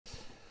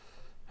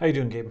How you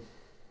doing, Gabe?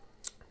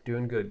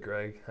 Doing good,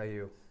 Greg. How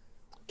you?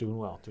 Doing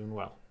well, doing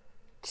well.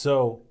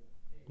 So,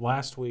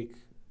 last week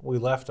we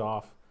left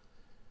off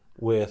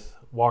with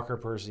Walker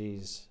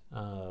Percy's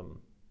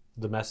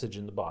The Message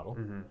in the Bottle,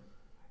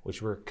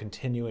 which we're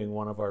continuing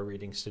one of our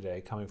readings today,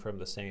 coming from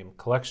the same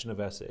collection of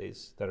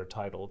essays that are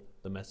titled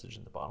The Message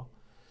in the Bottle.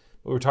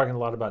 We were talking a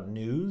lot about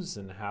news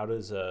and how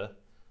does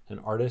an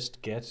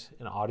artist get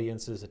an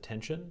audience's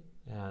attention,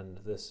 and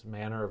this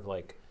manner of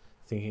like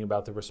thinking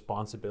about the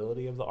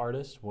responsibility of the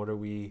artist. What are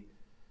we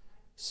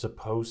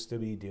supposed to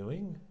be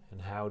doing, and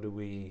how do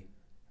we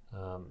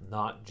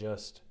not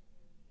just,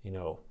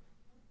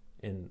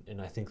 in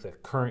I think the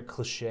current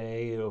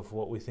cliche of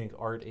what we think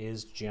art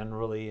is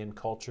generally in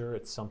culture,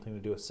 it's something to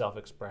do with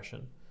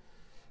self-expression,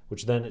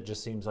 which then it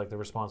just seems like the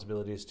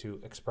responsibility is to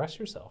express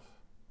yourself.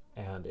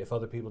 And if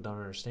other people don't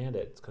understand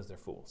it, it's because they're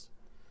fools.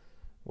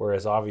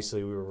 Whereas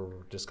obviously we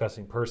were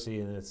discussing Percy,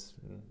 and it's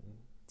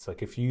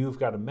like if you've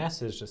got a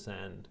message to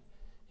send,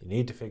 you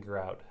need to figure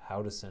out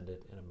how to send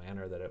it in a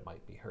manner that it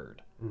might be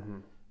heard.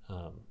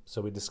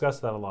 So we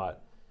discussed that a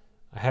lot.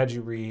 I had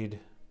you read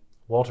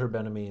Walter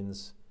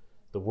Benjamin's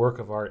The Work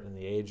of Art in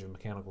the Age of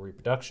Mechanical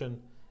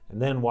Reproduction, and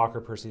then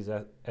Walker Percy's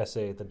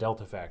essay, The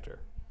Delta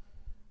Factor.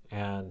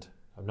 And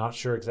I'm not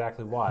sure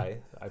exactly why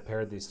I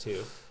paired these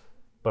two,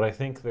 but I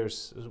think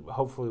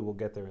hopefully we'll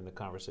get there in the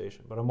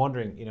conversation. But I'm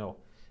wondering,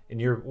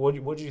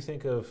 what do you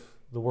think of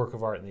The Work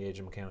of Art in the Age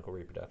of Mechanical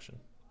Reproduction?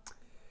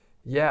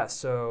 Yeah,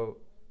 so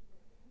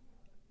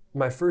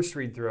my first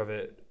read through of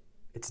it,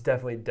 it's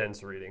definitely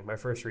dense reading. My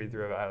first read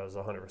through of it, I was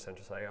 100%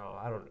 just like,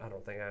 I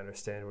don't think I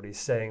understand what he's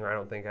saying, or I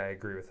don't think I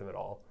agree with him at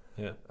all.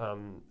 Yeah.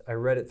 I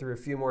read it through a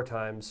few more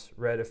times,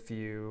 read a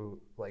few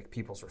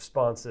people's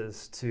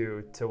responses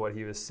to what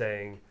he was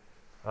saying.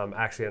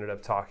 Actually ended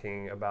up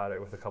talking about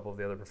it with a couple of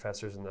the other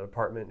professors in the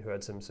department who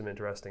had some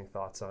interesting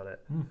thoughts on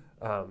it.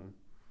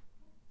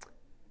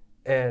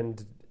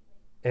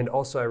 And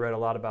also I read a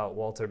lot about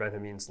Walter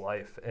Benjamin's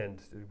life,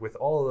 and with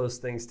all of those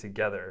things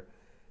together,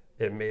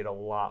 it made a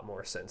lot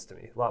more sense to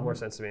me.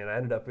 And I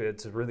ended up,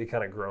 it's really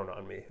kind of grown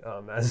on me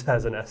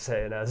as an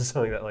essay and as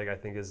something that I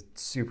think is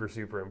super,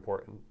 super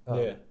important.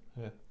 Yeah.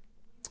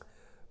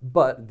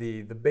 But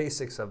the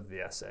basics of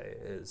the essay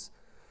is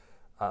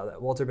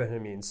that Walter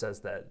Benjamin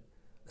says that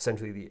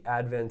essentially the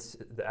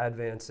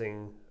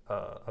advancing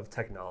of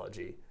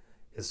technology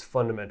is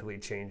fundamentally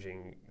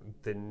changing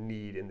the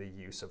need and the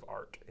use of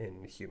art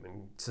in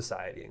human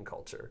society and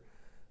culture.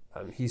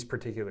 He's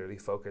particularly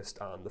focused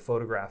on the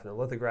photograph and the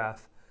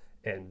lithograph,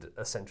 and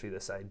essentially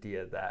this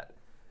idea that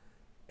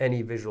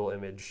any visual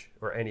image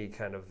or any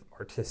kind of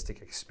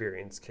artistic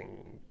experience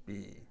can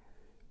be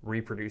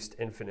reproduced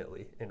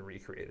infinitely and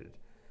recreated.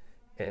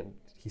 And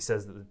he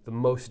says that the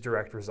most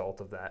direct result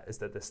of that is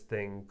that this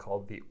thing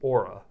called the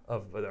aura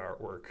of the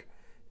artwork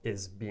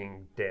is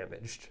being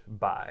damaged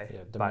by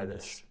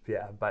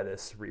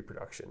this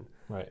reproduction.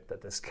 Right.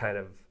 That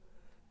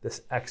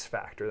this X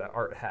factor that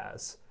art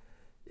has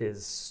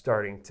is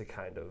starting to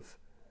kind of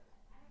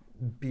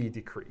be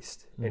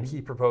decreased. And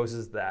he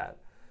proposes that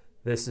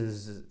this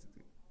is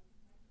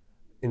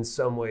in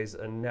some ways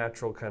a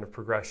natural kind of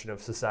progression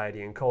of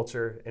society and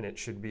culture, and it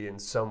should be in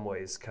some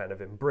ways kind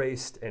of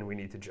embraced, and we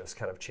need to just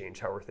kind of change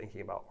how we're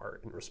thinking about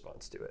art in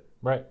response to it.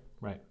 Right.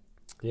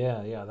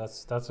 Yeah,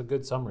 that's a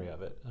good summary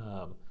of it.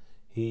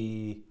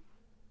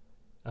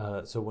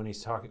 So when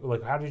he's talking,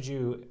 how did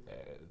you,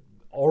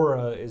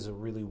 aura is a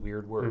really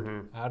weird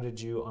word. How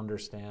did you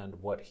understand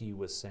what he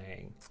was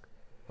saying?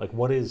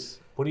 What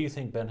do you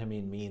think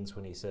Benjamin means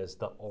when he says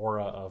the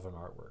aura of an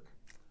artwork?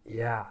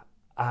 Yeah,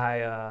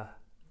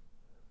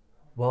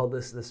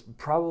 this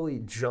probably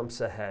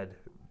jumps ahead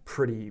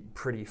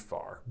pretty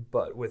far,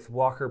 but with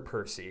Walker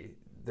Percy,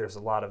 there's a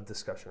lot of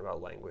discussion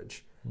about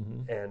language.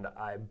 And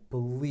I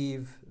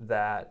believe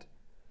that,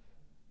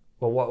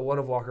 one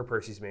of Walker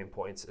Percy's main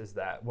points is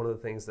that one of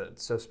the things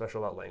that's so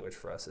special about language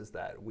for us is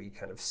that we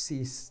kind of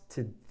cease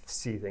to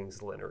see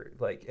things linear,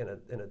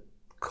 in a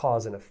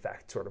cause and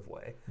effect sort of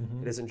way.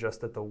 It isn't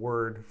just that the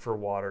word for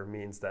water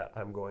means that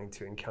I'm going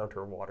to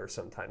encounter water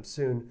sometime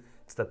soon.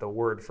 It's that the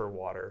word for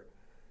water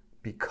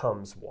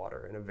becomes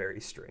water in a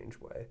very strange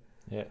way.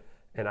 Yeah.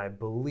 And I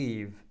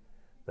believe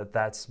that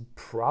that's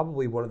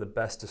probably one of the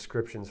best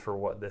descriptions for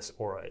what this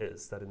aura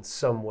is, that in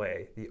some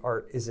way the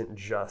art isn't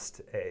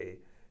just a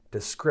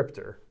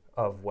descriptor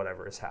of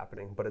whatever is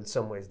happening, but in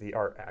some ways the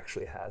art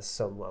actually has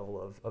some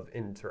level of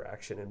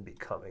interaction and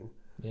becoming.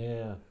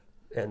 Yeah.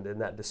 And in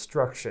that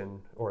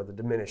destruction or the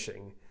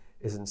diminishing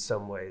is in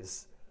some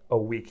ways a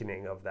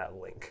weakening of that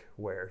link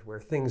where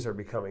things are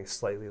becoming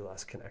slightly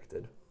less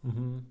connected.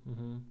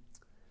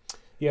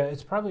 Yeah,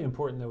 it's probably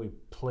important that we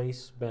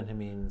place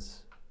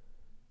Benjamin's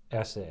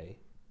essay.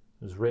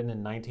 It was written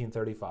in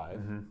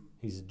 1935.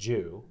 He's a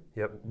Jew.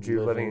 Yep,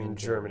 Jew living in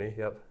Germany.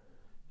 Yep.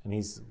 And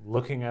he's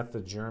looking at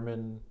the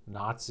German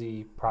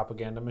Nazi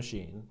propaganda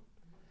machine.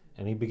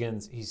 And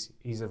he's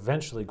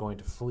eventually going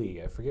to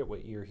flee. I forget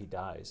what year he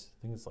dies.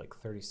 I think it's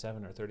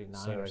 37 or 39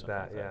 something or like something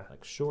that, yeah.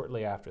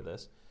 Shortly after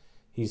this,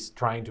 he's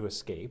trying to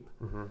escape.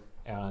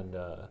 And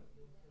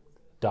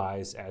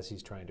dies as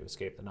he's trying to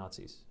escape the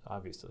Nazis,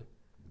 obviously.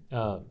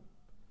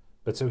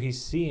 But so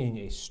he's seeing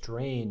a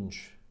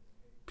strange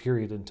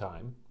period in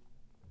time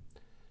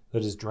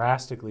that is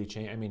drastically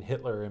changed. I mean,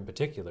 Hitler in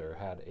particular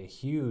had a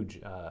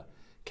huge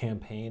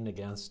campaign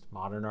against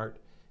modern art.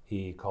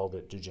 He called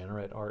it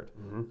degenerate art.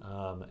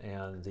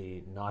 And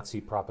the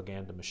Nazi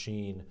propaganda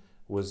machine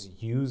was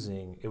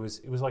using, it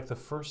was like the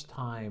first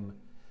time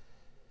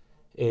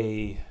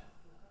I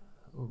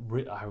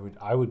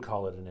would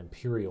call it an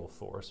imperial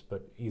force,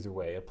 but either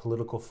way, a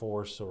political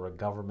force or a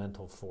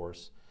governmental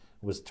force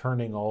was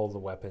turning all the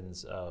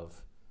weapons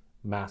of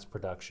mass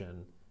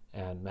production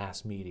and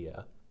mass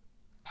media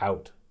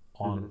out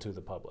onto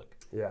the public.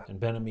 Yeah. And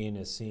Ben-Amin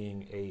is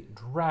seeing a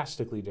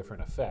drastically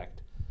different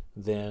effect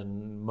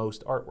than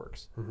most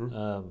artworks.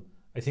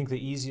 I think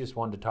the easiest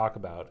one to talk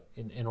about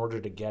in order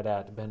to get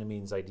at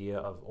Ben-Amin's idea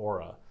of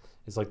aura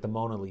is like the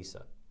Mona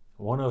Lisa.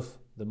 One of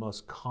the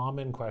most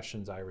common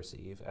questions I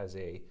receive as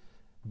a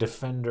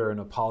defender and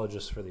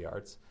apologist for the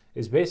arts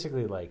is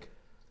basically like,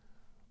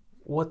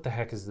 what the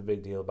heck is the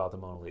big deal about the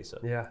Mona Lisa?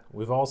 Yeah.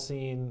 We've all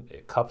seen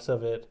cups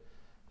of it,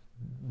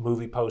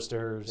 movie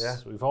posters. Yeah.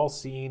 We've all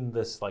seen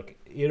this like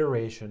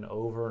iteration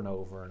over and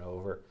over and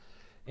over.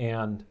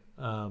 And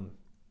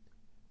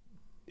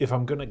if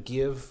I'm going to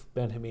give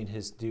Ben-Amin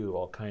his due,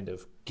 I'll kind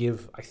of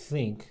give, I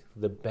think,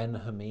 the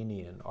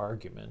Ben-Hamanian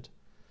argument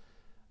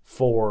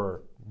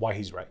for why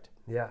he's right.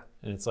 Yeah.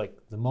 And it's like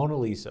the Mona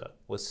Lisa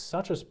was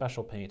such a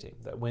special painting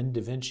that when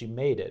Da Vinci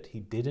made it, he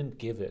didn't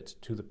give it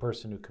to the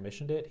person who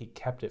commissioned it. He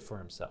kept it for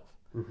himself.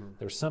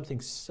 There's something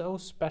so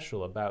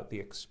special about the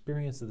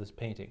experience of this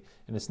painting.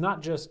 And it's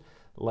not just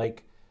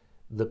like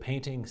the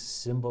painting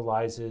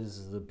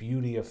symbolizes the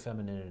beauty of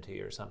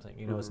femininity or something.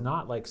 You know, it's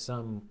not like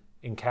some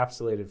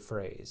encapsulated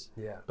phrase.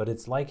 Yeah. But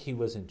it's like he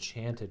was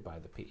enchanted by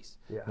the piece.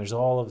 Yeah. There's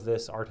all of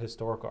this art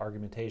historical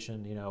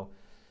argumentation, you know,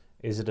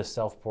 is it a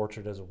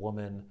self-portrait as a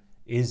woman?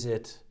 Is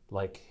it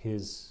like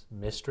his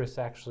mistress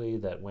actually,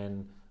 that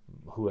when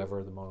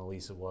whoever the Mona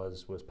Lisa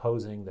was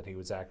posing, that he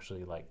was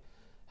actually like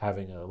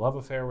having a love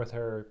affair with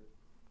her?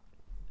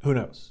 Who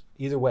knows?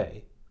 Either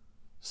way,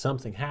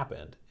 something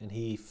happened and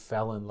he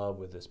fell in love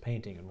with this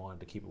painting and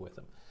wanted to keep it with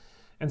him.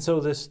 And so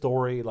this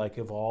story like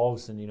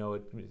evolves, and you know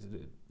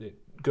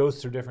it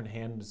goes through different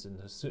hands, and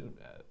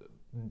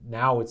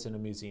now it's in a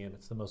museum.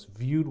 It's the most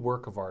viewed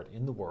work of art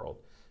in the world.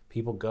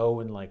 People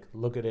go and like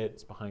look at it.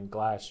 It's behind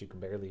glass. You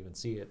can barely even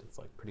see it. It's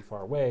like pretty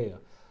far away.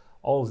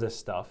 All of this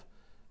stuff,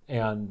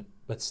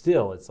 but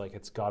still, it's like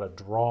it's got a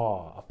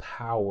draw, a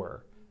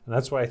power, and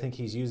that's why I think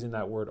he's using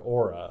that word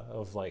aura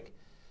of like,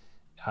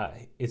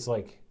 it's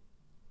like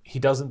he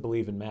doesn't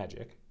believe in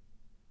magic,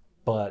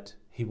 but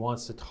he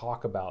wants to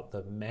talk about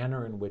the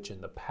manner in which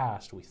in the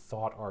past we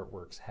thought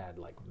artworks had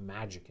like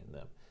magic in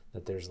them,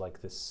 that there's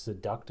like this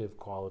seductive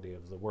quality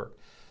of the work.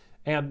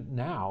 And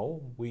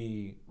now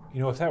we, you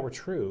know, if that were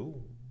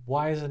true,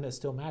 why isn't it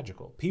still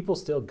magical? People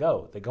still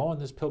go. They go on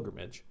this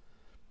pilgrimage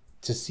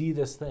to see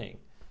this thing.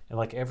 And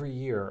like every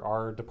year,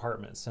 our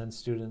department sends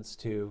students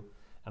to,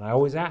 and I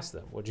always ask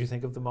them, what do you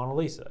think of the Mona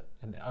Lisa?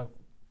 And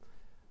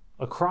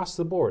across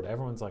the board,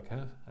 everyone's like,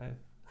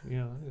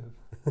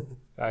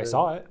 I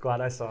saw it. Glad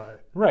I saw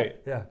it. Right.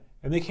 Yeah.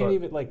 And they can't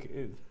even, like,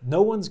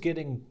 no one's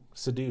getting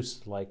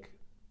seduced like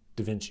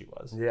Da Vinci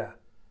was. Yeah.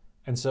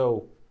 And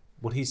so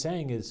what he's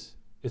saying is,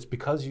 it's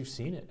because you've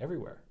seen it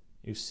everywhere.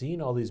 You've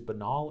seen all these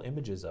banal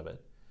images of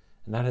it,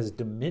 and that has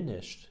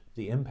diminished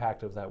the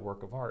impact of that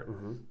work of art.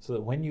 So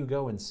that when you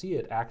go and see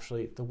it,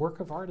 actually, the work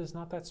of art is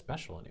not that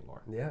special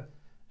anymore. Yeah.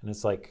 And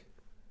it's like,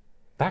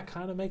 that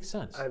kind of makes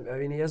sense. I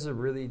mean, he has a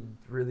really,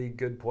 really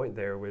good point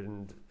there,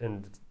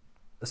 and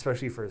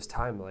especially for his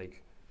time,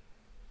 like,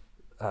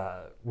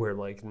 where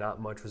like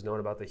not much was known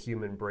about the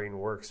human brain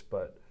works,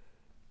 but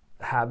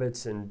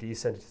habits and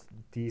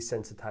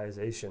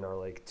desensitization are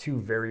like two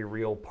very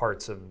real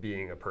parts of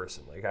being a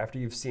person. Like after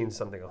you've seen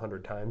something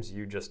 100 times,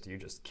 you just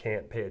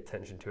can't pay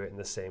attention to it in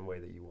the same way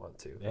that you want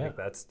to. Yeah. Like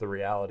that's the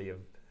reality of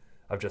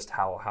just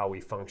how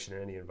we function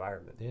in any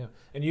environment. Yeah,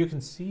 and you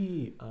can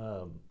see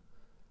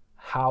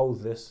how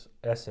this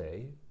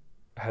essay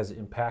has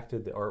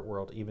impacted the art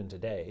world even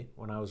today.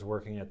 When I was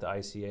working at the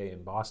ICA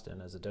in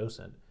Boston as a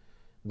docent,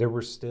 there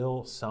were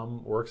still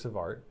some works of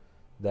art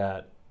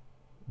that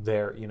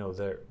they're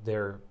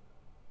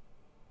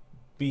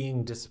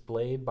being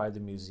displayed by the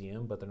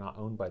museum, but they're not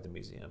owned by the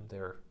museum.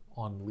 They're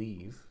on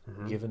leave,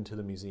 given to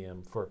the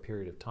museum for a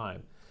period of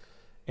time.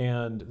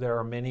 And there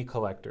are many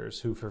collectors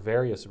who, for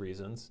various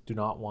reasons, do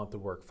not want the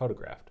work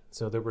photographed.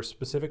 So there were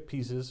specific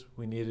pieces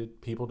we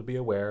needed people to be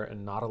aware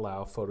and not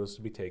allow photos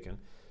to be taken.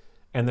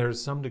 And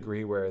there's some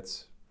degree where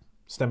it's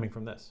stemming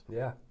from this.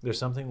 Yeah. There's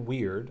something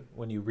weird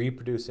when you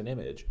reproduce an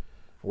image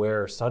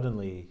where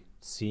suddenly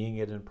seeing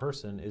it in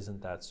person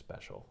isn't that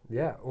special.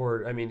 Yeah,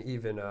 or I mean,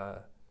 even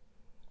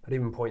I'd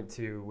even point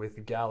to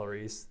with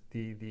galleries,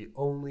 the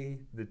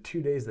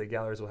 2 days that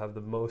galleries will have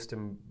the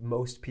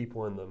most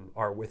people in them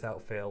are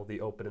without fail the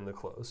open and the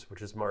close,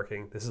 which is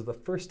marking this is the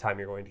first time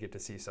you're going to get to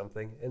see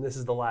something, and this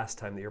is the last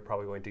time that you're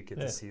probably going to get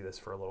to see this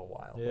for a little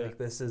while. Yeah. Like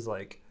this is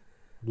like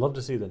Love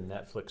to see the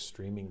Netflix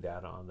streaming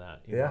data on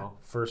that. You know,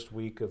 first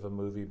week of a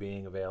movie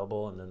being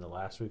available, and then the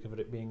last week of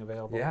it being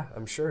available. Yeah,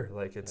 I'm sure.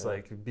 Like it's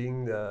like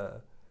being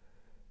the.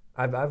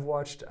 I've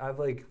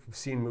like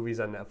seen movies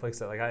on Netflix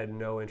that like I had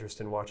no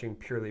interest in watching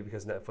purely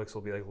because Netflix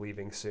will be like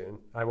leaving soon.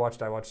 I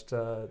watched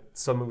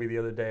some movie the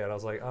other day and I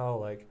was like, oh,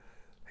 like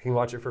I can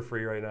watch it for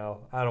free right now.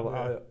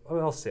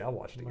 I'll see. I'll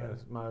watch it again.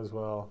 Might as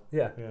well.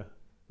 Yeah.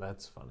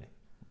 That's funny.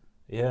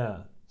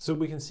 Yeah. So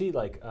we can see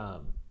like a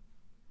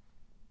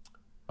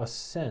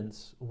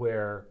sense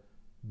where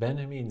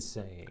Benjamin's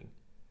saying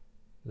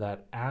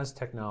that as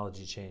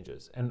technology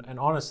changes, and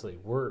honestly,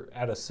 we're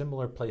at a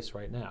similar place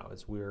right now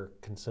as we're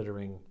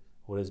considering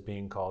what is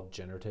being called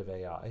generative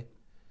AI.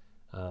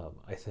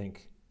 I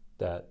think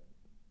that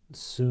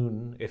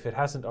soon, if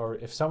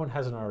someone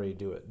hasn't already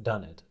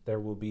done it, there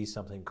will be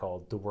something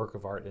called the work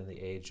of art in the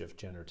age of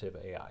generative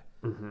AI,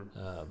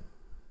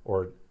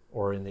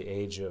 or in the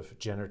age of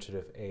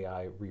generative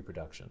AI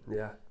reproduction.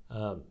 Yeah.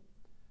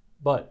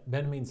 But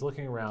Benjamin's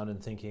looking around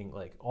and thinking,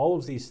 like, all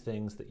of these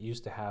things that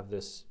used to have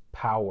this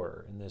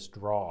power and this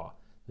draw,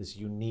 this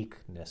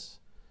uniqueness,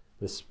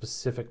 this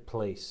specific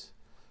place,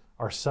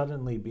 are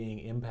suddenly being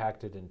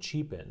impacted and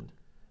cheapened,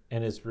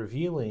 and is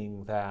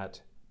revealing that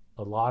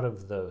a lot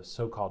of the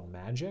so-called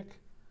magic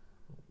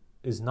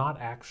is not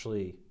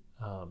actually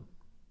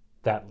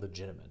that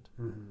legitimate.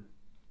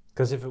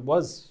 Because if an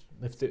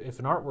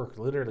artwork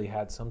literally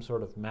had some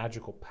sort of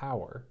magical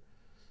power,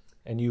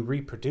 and you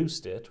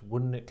reproduced it,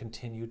 wouldn't it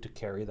continue to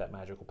carry that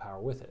magical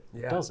power with it?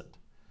 Yeah. It doesn't.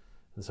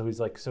 And so he's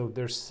like, so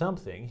there's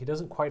something, he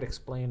doesn't quite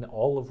explain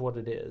all of what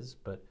it is,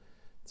 but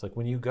it's like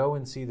when you go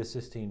and see the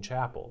Sistine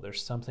Chapel,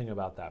 there's something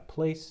about that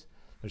place.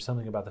 There's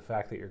something about the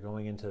fact that you're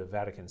going into the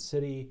Vatican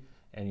City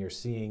and you're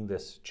seeing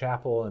this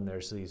chapel and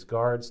there's these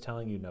guards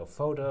telling you no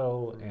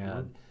photo,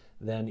 and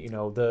then, you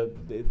know,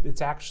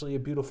 it's actually a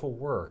beautiful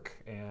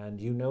work, and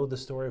you know the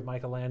story of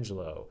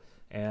Michelangelo,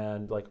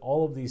 and like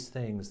all of these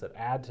things that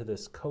add to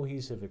this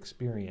cohesive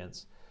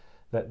experience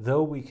that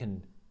though we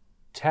can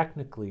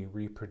technically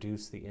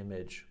reproduce the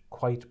image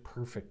quite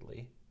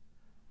perfectly,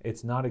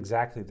 it's not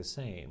exactly the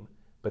same.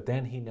 But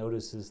then he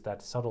notices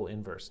that subtle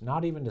inverse,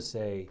 not even to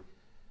say,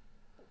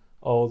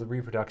 oh, the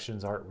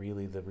reproductions aren't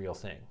really the real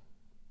thing,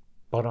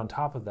 but on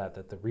top of that,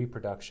 that the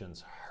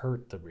reproductions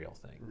hurt the real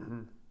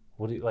thing.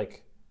 What do you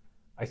like?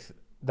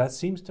 That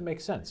seems to make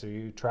sense. Are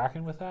you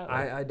tracking with that?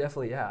 I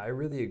definitely, I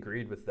really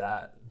agreed with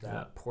that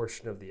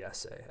portion of the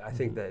essay. I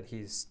think that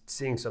he's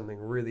seeing something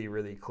really,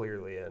 really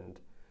clearly, and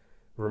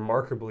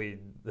remarkably,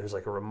 there's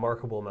like a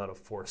remarkable amount of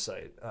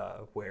foresight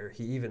where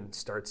he even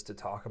starts to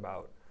talk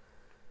about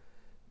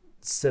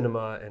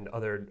cinema and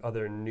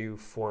other new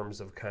forms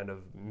of kind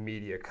of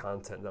media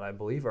content that I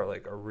believe are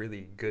like a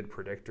really good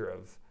predictor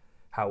of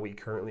how we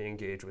currently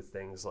engage with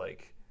things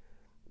like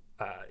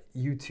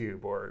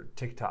YouTube or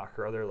TikTok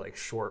or other like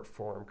short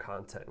form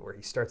content, where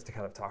he starts to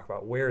kind of talk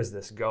about where is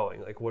this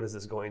going, like what is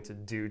this going to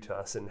do to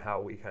us and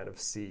how we kind of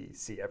see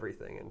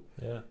everything,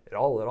 and it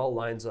all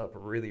lines up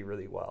really,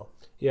 really well.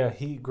 Yeah,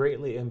 he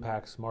greatly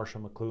impacts Marshall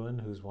McLuhan,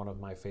 who's one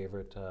of my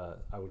favorite,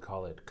 I would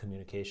call it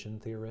communication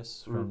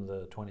theorists from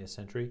the 20th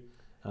century.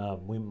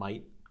 We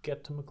might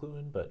get to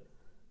McLuhan, but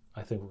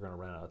I think we're going to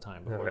run out of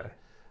time before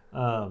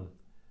that.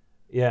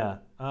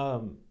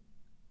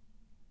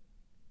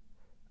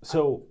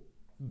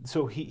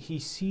 So he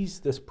sees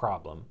this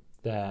problem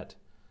that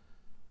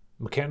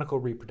mechanical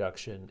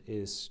reproduction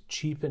is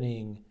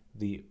cheapening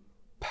the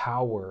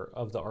power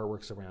of the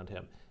artworks around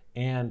him.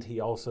 And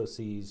he also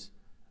sees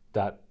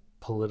that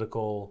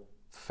political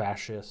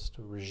fascist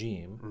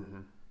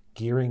regime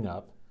gearing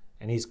up,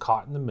 and he's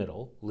caught in the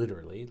middle,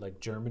 literally. Like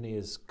Germany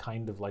is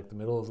kind of like the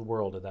middle of the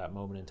world at that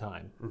moment in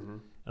time.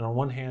 And on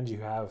one hand, you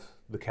have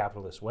the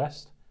capitalist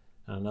West,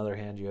 and on the other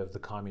hand, you have the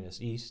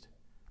communist East.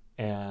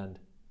 And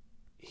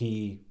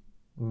he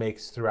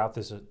makes throughout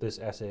this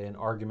essay an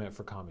argument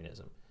for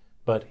communism.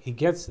 But he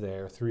gets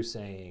there through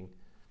saying,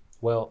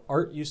 well,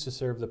 art used to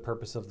serve the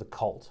purpose of the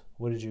cult.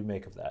 What did you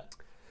make of that?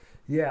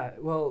 Yeah,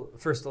 well,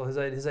 first of all,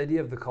 his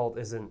idea of the cult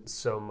isn't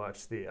so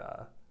much the...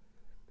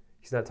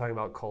 he's not talking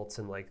about cults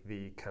in like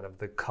the kind of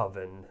the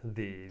coven,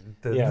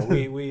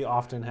 we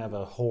often have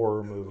a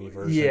horror movie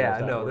version. Yeah,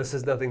 of that no, word. this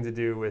has nothing to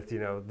do with, you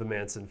know, the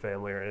Manson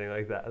family or anything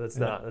like that. That's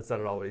not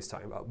at all what he's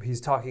talking about.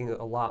 He's talking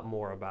a lot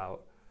more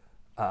about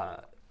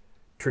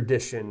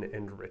tradition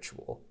and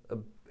ritual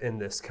in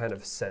this kind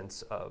of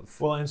sense of...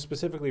 Well, and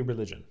specifically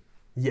religion.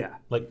 Yeah.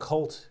 Like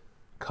cult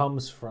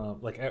comes from,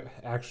 like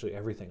actually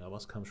everything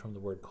almost comes from the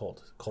word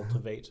cult.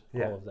 Cultivate,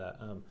 all of that.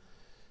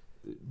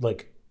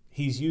 Like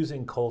he's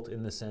using cult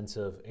in the sense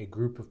of a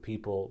group of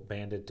people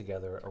banded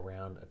together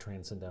around a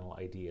transcendental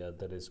idea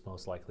that is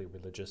most likely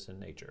religious in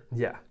nature.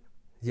 Yeah.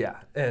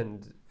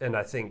 And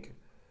I think,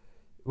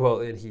 well,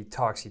 he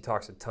talks a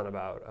ton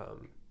about...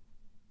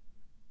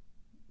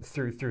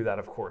 Through that,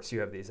 of course, you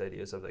have these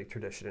ideas of like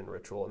tradition and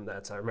ritual, and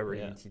that's, I remember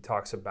he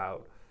talks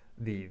about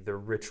the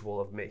ritual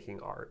of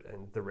making art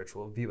and the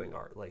ritual of viewing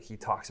art. Like he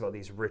talks about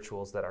these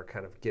rituals that are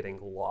kind of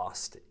getting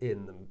lost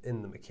in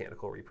the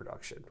mechanical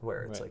reproduction,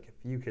 where it's like if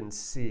you can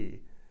see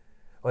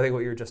I think what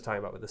you were just talking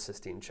about with the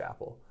Sistine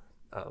Chapel,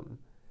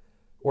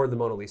 or the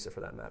Mona Lisa for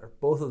that matter,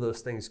 both of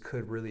those things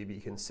could really be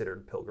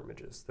considered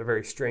pilgrimages. They're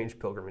very strange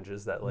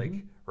pilgrimages that like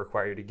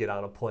require you to get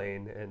on a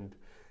plane and,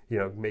 you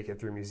know, make it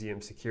through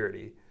museum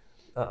security,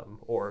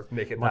 or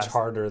make it much past,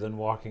 harder than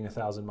walking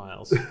 1,000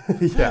 miles.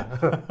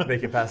 yeah,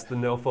 make it past the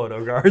no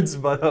photo guards.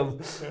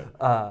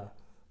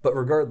 But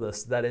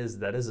regardless, that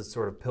is a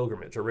sort of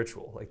pilgrimage, a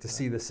ritual. Like to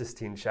see the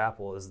Sistine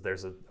Chapel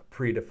there's a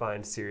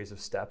predefined series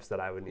of steps that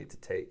I would need to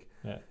take,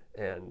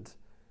 and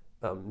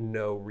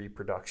no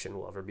reproduction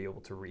will ever be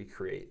able to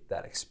recreate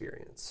that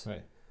experience.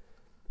 Right.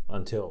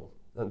 Until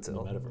the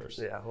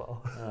metaverse. Yeah,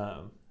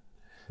 well,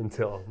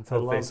 until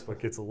Facebook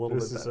gets a little bit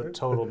better. This is a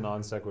total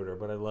non sequitur,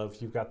 but I love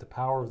you've got the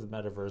power of the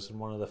metaverse, and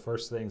one of the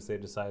first things they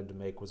decided to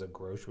make was a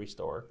grocery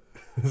store.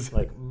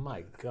 Like,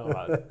 my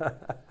God,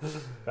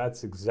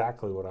 that's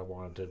exactly what I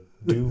wanted to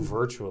do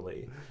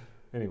virtually.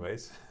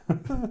 Anyways,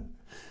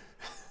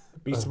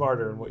 be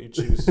smarter in what you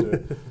choose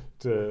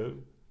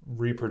to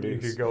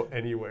reproduce. You could go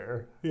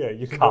anywhere. Yeah,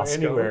 you can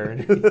Costco. go anywhere.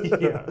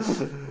 And, yeah,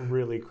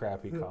 really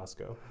crappy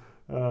Costco.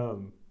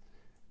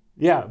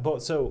 Yeah,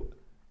 but so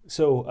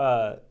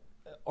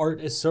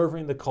art is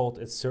serving the cult,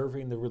 it's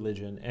serving the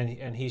religion,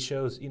 and he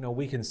shows, you know,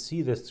 we can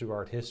see this through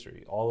art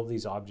history. All of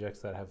these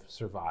objects that have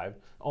survived,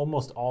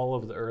 almost all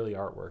of the early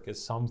artwork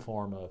is some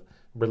form of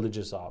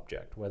religious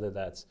object, whether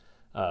that's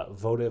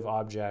votive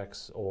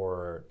objects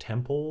or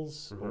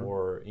temples,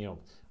 or, you know,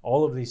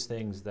 all of these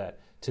things that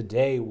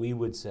today we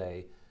would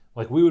say,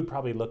 like, we would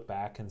probably look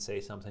back and say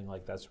something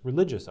like that's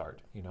religious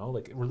art, you know,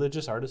 like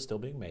religious art is still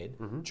being made.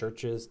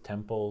 Churches,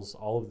 temples,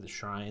 all of the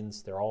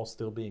shrines, they're all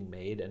still being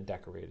made and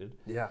decorated.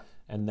 Yeah.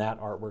 And that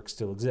artwork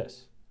still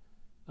exists.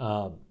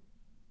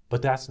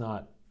 But that's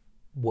not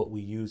what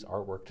we use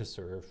artwork to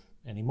serve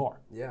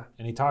anymore. Yeah.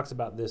 And he talks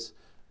about this,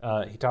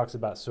 he talks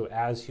about, so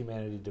as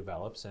humanity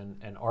develops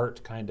and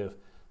art kind of,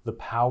 the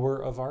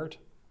power of art,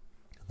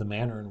 the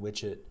manner in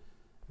which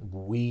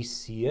we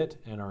see it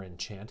and are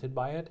enchanted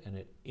by it and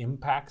it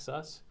impacts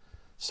us,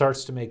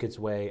 starts to make its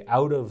way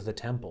out of the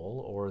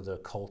temple or the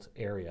cult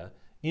area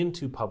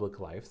into public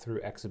life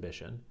through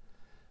exhibition.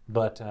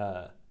 But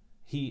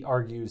he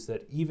argues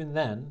that even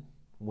then,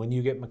 when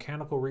you get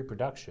mechanical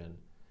reproduction,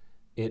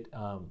 it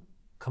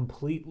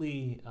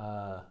completely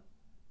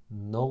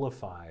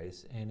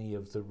nullifies any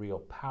of the real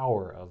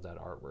power of that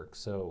artwork.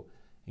 So,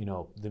 you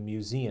know, the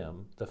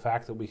museum, the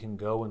fact that we can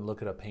go and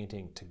look at a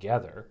painting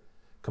together,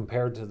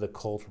 compared to the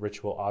cult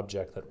ritual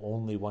object that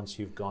only once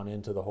you've gone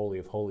into the Holy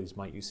of Holies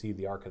might you see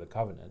the Ark of the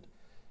Covenant.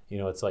 You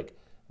know, it's like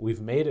we've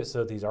made it so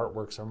that these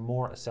artworks are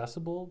more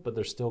accessible, but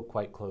they're still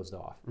quite closed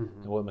off.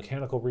 And what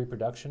mechanical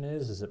reproduction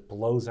is it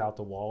blows out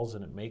the walls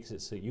and it makes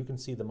it so you can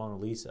see the Mona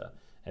Lisa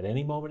at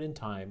any moment in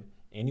time,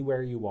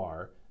 anywhere you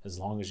are, as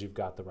long as you've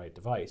got the right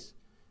device.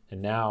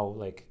 And now,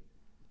 like,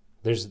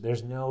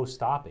 there's no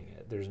stopping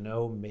it. There's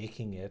no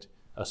making it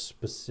a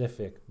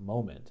specific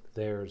moment.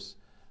 There's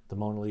the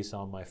Mona Lisa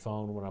on my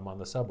phone when I'm on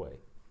the subway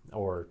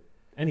or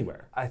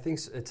anywhere. I think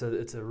it's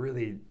a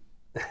really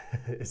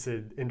it's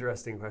an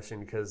interesting question,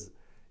 because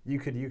you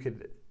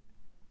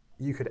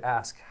could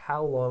ask,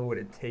 how long would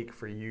it take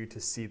for you to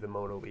see the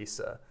Mona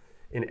Lisa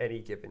in any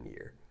given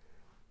year?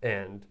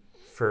 And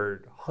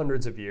for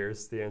hundreds of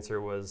years, the answer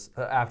was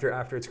after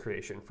its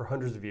creation. For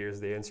hundreds of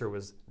years, the answer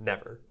was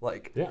never.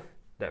 Like,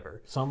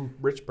 never. Some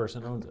rich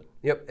person owns it.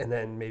 Yep. And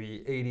then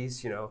maybe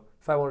 80s. You know,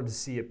 if I wanted to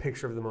see a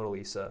picture of the Mona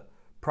Lisa,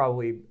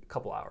 probably a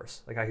couple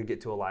hours. Like, I could get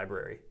to a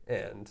library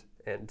and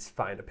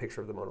find a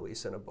picture of the Mona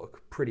Lisa in a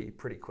book pretty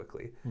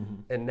quickly.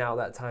 And now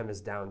that time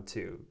is down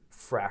to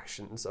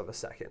fractions of a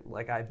second.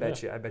 Like, I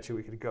bet you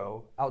we could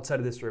go outside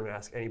of this room and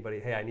ask anybody,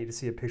 hey, I need to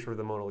see a picture of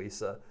the Mona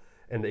Lisa,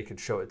 and they could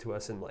show it to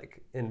us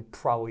in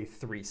probably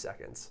 3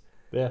 seconds.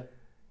 Yeah.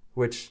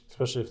 Which,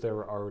 especially if they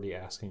were already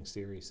asking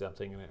Siri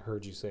something and it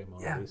heard you say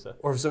Mona Lisa.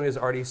 Or if somebody's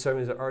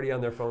already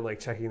on their phone, like,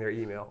 checking their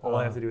email. All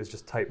I have to do is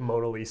just type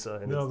Mona Lisa,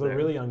 and no, it's the there.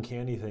 really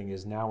uncanny thing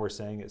is now we're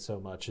saying it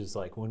so much is,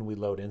 like, when we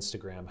load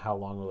Instagram, how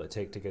long will it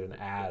take to get an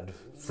ad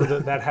for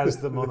that has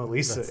the Mona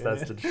Lisa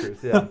that's in the it?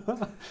 truth, yeah.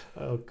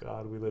 Oh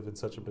God, we live in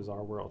such a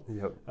bizarre world.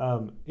 Yep.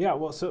 Yeah,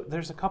 well, so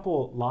there's a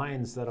couple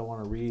lines that I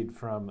want to read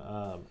from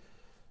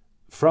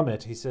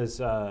it. He says,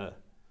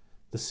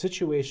 the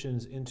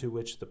situations into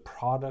which the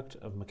product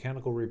of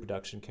mechanical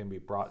reproduction can be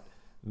brought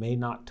may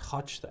not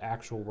touch the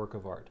actual work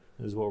of art,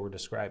 is what we're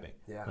describing.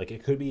 Yeah. Like,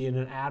 it could be in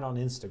an ad on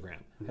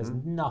Instagram. It has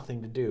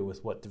nothing to do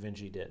with what Da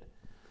Vinci did.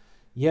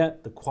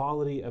 Yet the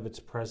quality of its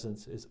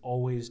presence is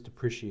always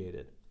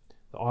depreciated.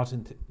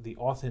 The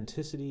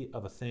authenticity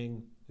of a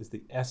thing is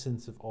the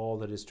essence of all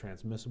that is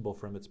transmissible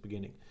from its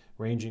beginning,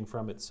 ranging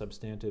from its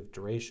substantive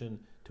duration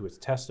to its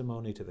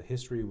testimony to the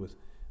history with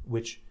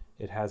which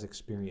it has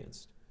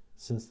experienced.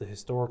 Since the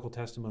historical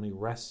testimony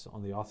rests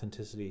on the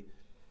authenticity,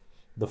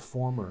 the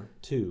former,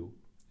 too,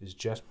 is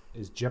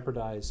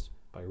jeopardized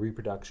by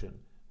reproduction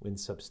when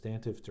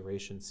substantive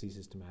duration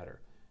ceases to matter.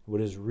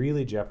 What is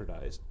really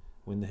jeopardized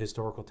when the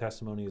historical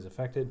testimony is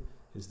affected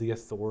is the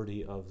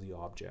authority of the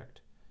object.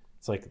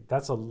 It's like,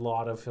 that's a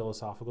lot of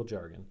philosophical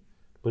jargon,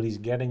 but he's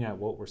getting at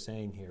what we're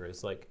saying here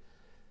is like,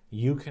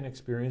 you can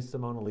experience the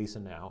Mona Lisa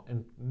now,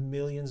 and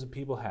millions of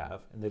people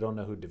have, and they don't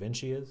know who Da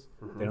Vinci is.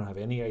 Mm-hmm. They don't have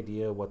any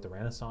idea what the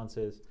Renaissance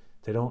is.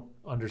 They don't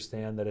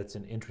understand that it's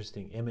an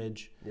interesting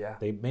image. Yeah.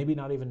 They maybe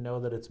not even know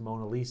that it's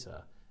Mona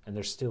Lisa, and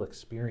they're still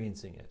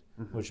experiencing it,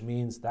 which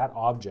means that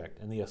object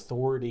and the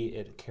authority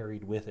it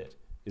carried with it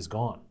is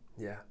gone.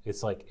 Yeah.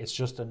 It's like, it's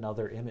just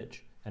another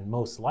image. And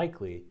most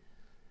likely,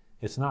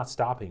 it's not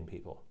stopping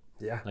people.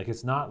 Yeah. Like,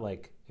 it's not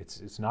like,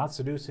 it's not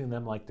seducing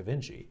them like Da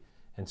Vinci.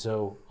 And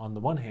so on the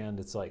one hand,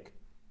 it's like,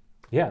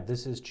 yeah,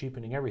 this is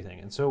cheapening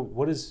everything. And so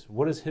what is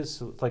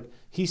his, like,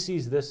 he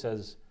sees this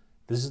as,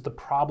 this is the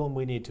problem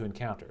we need to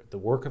encounter. The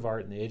work of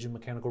art in the age of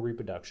mechanical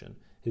reproduction,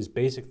 his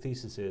basic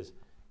thesis is,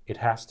 it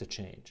has to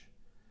change.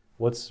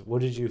 What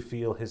did you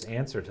feel his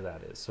answer to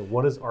that is? So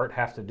what does art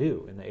have to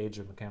do in the age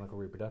of mechanical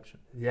reproduction?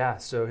 Yeah,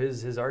 so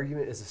his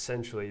argument is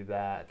essentially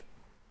that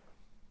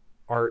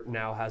art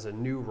now has a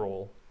new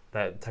role,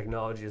 that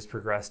technology has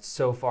progressed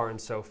so far and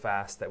so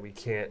fast that we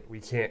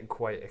can't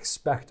quite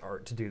expect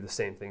art to do the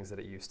same things that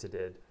it used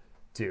to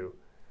do.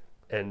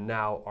 And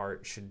now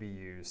art should be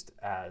used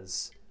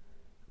as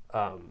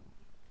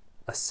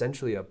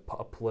essentially a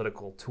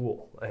political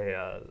tool,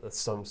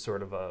 some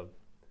sort of a,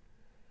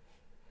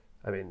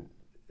 I mean,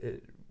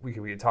 we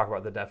can talk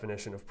about the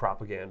definition of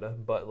propaganda,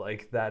 but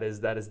like that is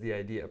the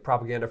idea.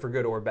 Propaganda, for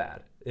good or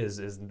bad, is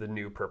the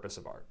new purpose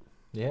of art.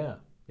 Yeah.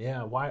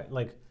 Why?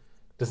 Like,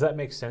 does that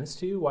make sense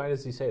to you? Why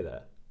does he say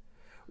that?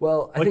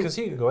 Well, because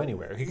he could go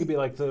anywhere. He could be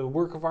like, the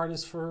work of art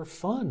is for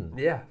fun.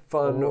 Yeah,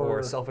 fun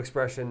or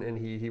self-expression, and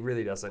he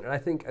really doesn't. And I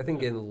think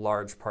in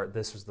large part,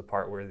 this was the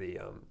part where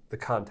the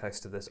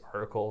context of this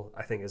article,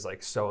 I think, is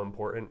like so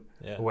important.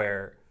 Yeah.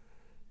 Where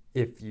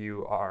if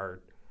you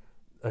are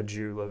a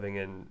Jew living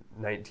in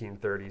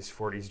 1930s,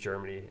 40s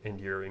Germany, and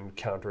you're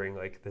encountering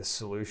like this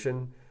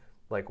solution,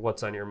 like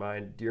what's on your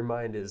mind? Your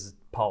mind is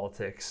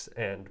politics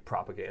and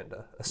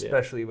propaganda,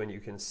 especially when you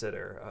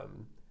consider,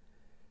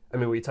 I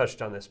mean, we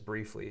touched on this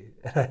briefly,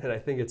 and I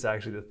think it's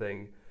actually the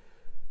thing.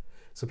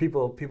 So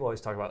people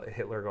always talk about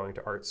Hitler going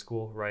to art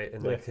school, right?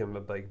 And like him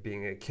like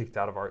being kicked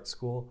out of art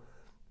school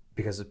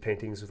because his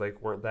paintings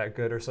like weren't that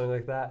good or something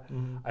like that.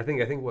 Mm-hmm. I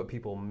think what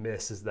people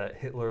miss is that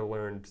Hitler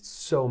learned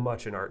so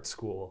much in art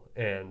school,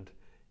 and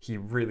he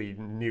really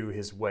knew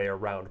his way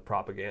around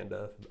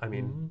propaganda. I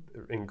mean,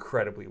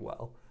 incredibly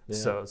well.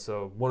 Yeah.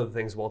 So one of the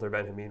things Walter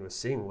Benjamin was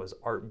seeing was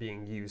art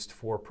being used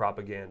for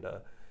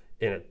propaganda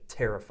in a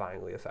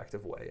terrifyingly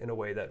effective way, in a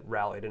way that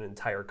rallied an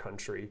entire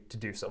country to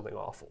do something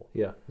awful.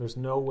 Yeah, there's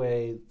no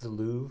way the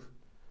Louvre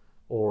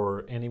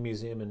or any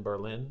museum in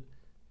Berlin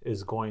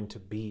is going to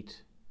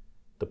beat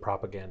the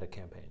propaganda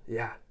campaign.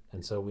 Yeah.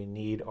 And so we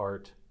need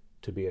art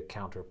to be a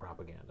counter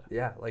propaganda.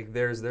 Yeah, like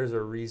there's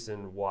a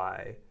reason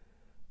why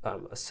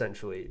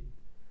essentially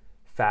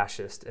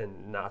fascist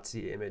and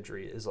Nazi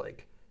imagery is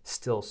like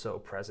still so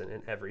present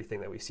in everything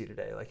that we see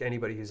today. Like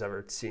anybody who's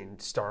ever seen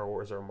Star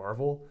Wars or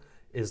Marvel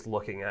is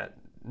looking at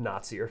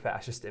Nazi or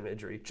fascist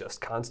imagery just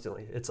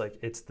constantly. It's like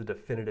it's the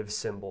definitive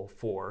symbol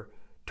for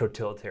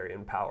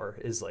totalitarian power,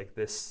 is like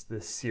this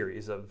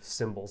series of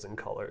symbols and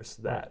colors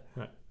that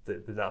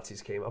the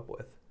Nazis came up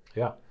with.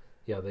 Yeah,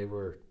 they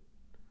were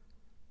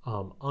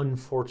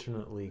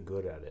unfortunately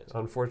good at it.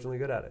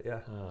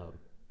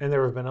 And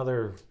there have been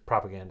other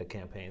propaganda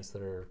campaigns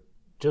that are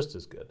just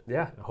as good.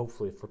 Yeah.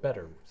 Hopefully for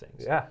better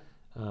things. Yeah.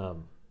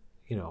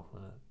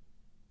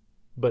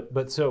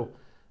 But so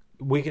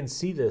we can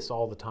see this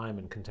all the time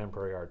in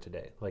contemporary art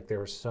today. Like there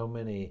are so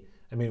many,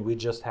 I mean, we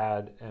just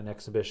had an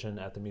exhibition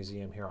at the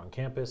museum here on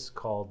campus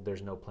called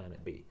There's No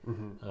Planet B.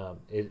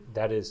 Mm-hmm.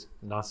 That is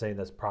not saying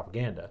that's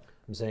propaganda.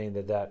 I'm saying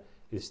that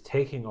is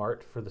taking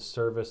art for the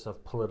service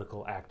of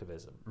political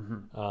activism.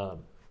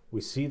 Mm-hmm.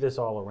 We see this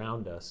all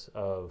around us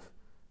of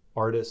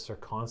artists are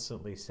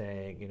constantly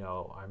saying,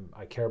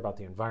 I care about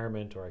the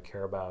environment, or I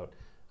care about,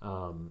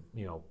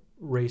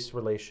 race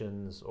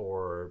relations,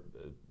 or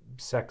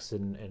sex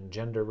and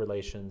gender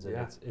relations, and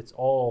it's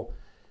all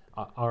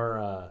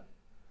our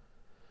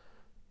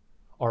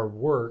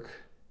artwork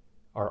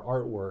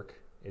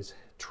is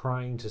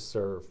trying to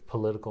serve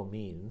political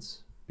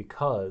means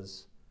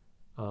because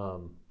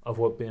of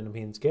what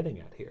Benjamin's getting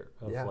at here,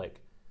 like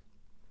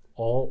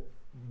all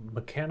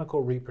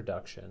mechanical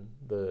reproduction.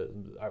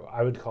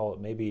 I would call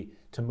it, maybe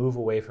to move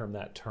away from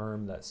that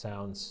term that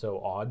sounds so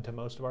odd to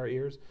most of our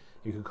ears,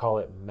 you could call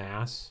it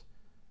mass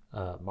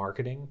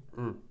marketing,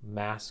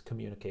 mass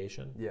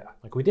communication. Yeah.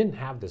 Like we didn't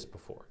have this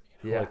before.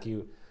 Like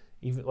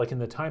even like in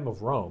the time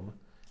of Rome,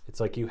 it's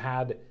like you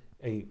had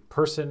a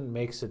person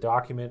makes a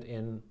document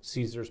in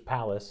Caesar's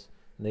palace,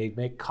 and they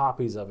make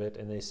copies of it,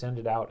 and they send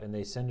it out,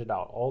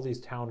 all these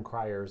town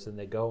criers, and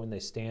they go and they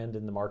stand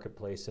in the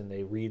marketplace and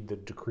they read the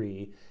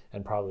decree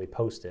and probably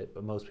post it,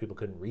 but most people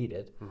couldn't read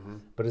it. Mm-hmm.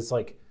 But it's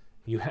like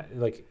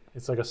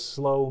it's like a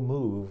slow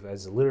move,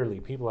 as literally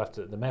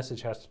the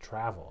message has to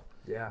travel.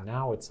 Yeah.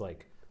 Now it's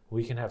like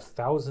we can have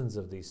thousands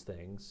of these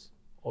things.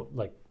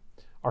 Like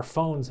our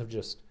phones have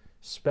just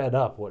sped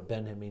up what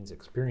Benjamin's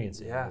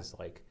experiencing. Is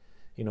like,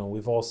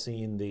 we've all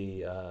seen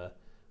the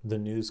the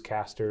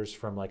newscasters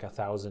from like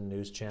 1,000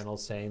 news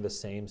channels saying the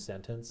same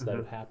sentence that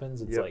it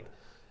happens. It's like,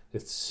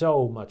 it's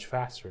so much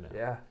faster now.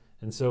 Yeah.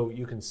 And so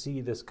you can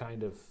see this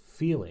kind of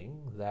feeling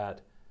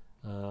that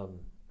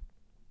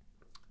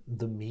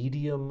the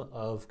medium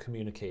of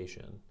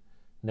communication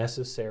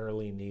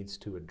necessarily needs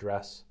to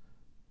address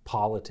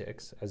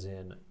politics, as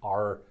in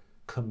our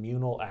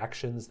communal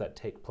actions that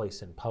take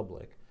place in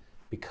public,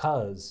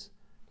 because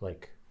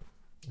like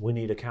we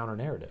need a counter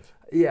narrative.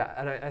 Yeah,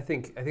 and I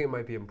think it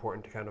might be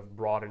important to kind of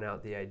broaden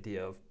out the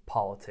idea of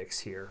politics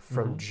here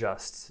from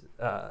just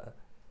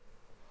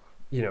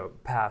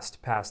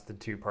past the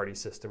two-party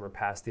system or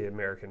past the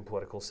American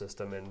political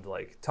system, and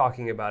like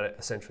talking about it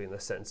essentially in the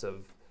sense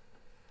of,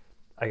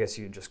 I guess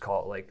you'd just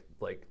call it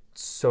like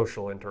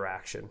social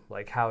interaction.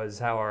 Like how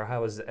is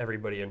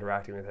everybody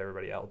interacting with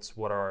everybody else?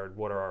 What are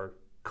our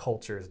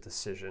culture's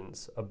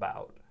decisions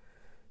about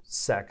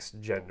sex,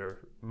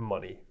 gender,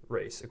 money,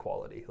 race,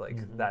 equality?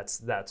 Like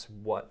that's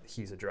what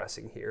he's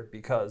addressing here,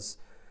 because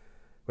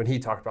when he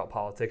talked about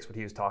politics, what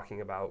he was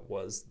talking about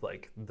was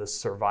like the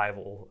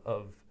survival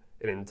of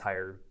an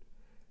entire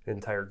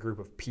group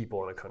of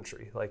people in a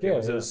country. Like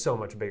it was so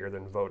much bigger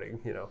than voting,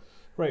 you know.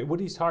 Right. What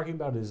he's talking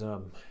about is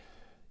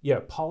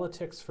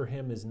politics for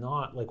him is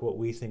not like what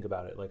we think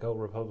about it, like, oh,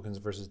 Republicans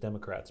versus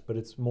Democrats, but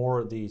it's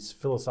more the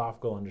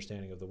philosophical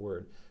understanding of the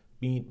word,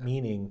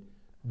 meaning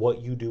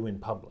what you do in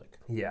public.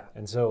 Yeah.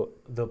 And so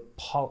the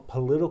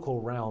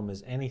political realm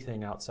is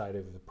anything outside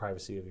of the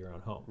privacy of your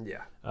own home.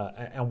 Yeah.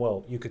 And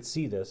well, you could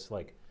see this,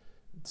 like,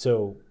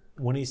 so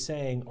when he's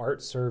saying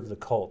art served the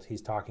cult,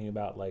 he's talking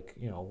about like,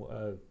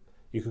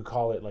 you could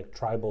call it like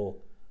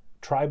tribal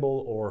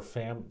or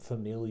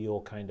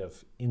familial kind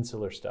of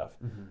insular stuff.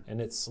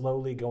 And it's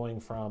slowly going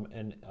from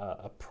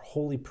a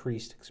holy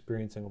priest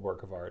experiencing a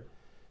work of art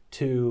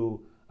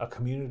to a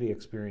community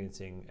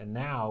experiencing, and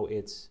now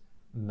it's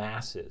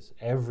masses.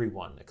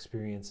 Everyone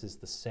experiences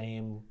the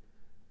same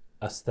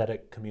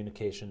aesthetic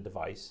communication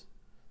device,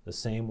 the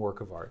same work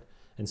of art.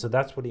 And so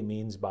that's what he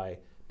means by,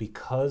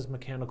 because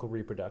mechanical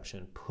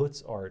reproduction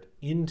puts art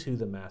into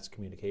the mass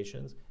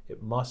communications,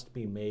 it must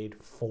be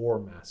made for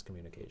mass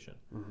communication.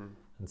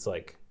 It's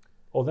like,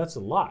 oh, that's a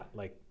lot.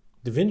 Like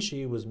Da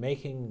Vinci was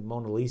making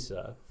Mona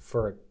Lisa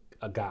for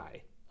a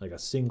guy, like a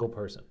single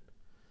person.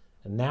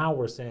 And now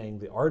we're saying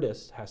the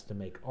artist has to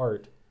make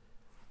art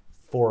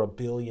for 1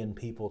 billion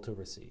people to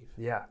receive.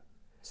 Yeah.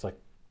 It's like,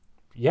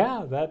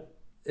 yeah, that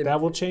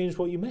will change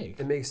what you make.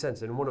 It makes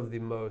sense. And one of the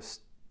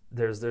most,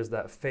 there's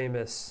that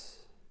famous,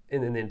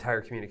 in the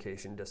entire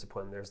communication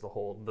discipline, there's the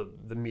whole,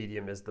 the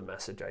medium is the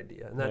message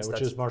idea. And that's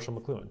which is Marshall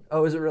McLuhan.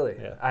 Oh, is it really?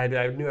 Yeah. I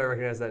knew I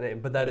recognized that name,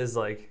 but that is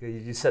like,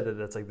 you said that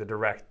that's like the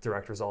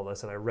direct result of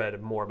this, and I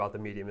read more about the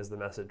medium is the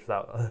message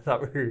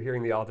without we were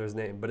hearing the author's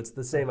name, but it's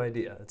the same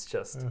idea. It's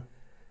just,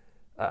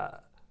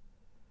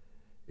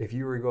 if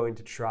you were going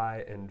to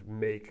try and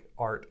make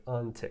art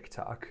on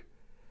TikTok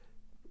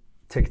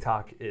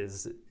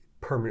is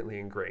permanently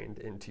ingrained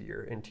into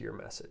your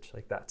message.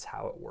 Like that's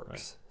how it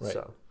works. Right.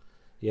 So.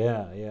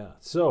 Yeah.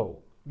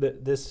 So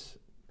let's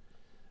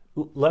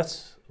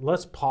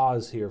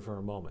pause here for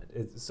a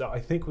moment. So I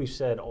think we've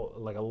said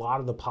like a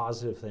lot of the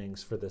positive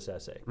things for this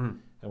essay,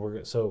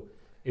 and so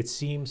it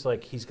seems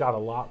like he's got a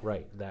lot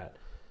right, that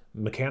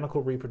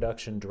mechanical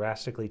reproduction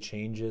drastically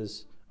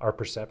changes our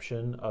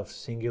perception of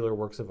singular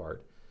works of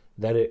art,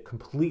 that it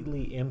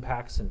completely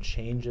impacts and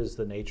changes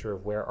the nature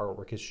of where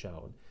artwork is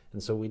shown,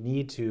 and so we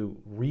need to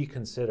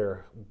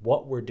reconsider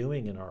what we're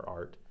doing in our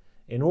art.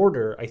 In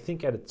order, I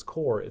think at its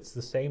core, it's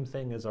the same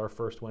thing as our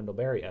first Wendell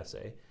Berry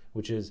essay,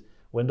 which is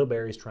Wendell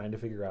Berry's trying to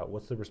figure out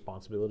what's the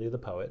responsibility of the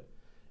poet,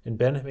 and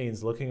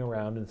Benjamin's looking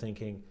around and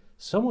thinking,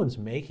 someone's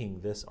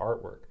making this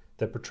artwork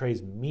that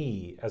portrays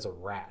me as a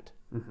rat.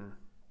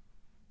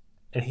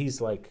 And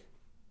he's like,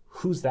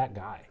 who's that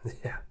guy?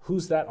 Yeah.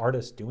 Who's that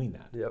artist doing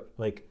that? Yep.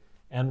 Like,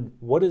 and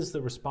what is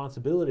the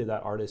responsibility of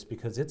that artist?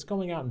 Because it's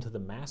going out into the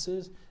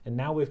masses, and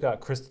now we've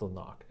got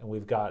Kristallnacht, and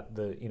we've got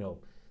the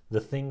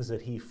things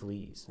that he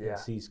flees and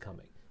sees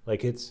coming.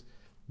 Like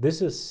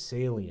this is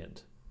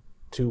salient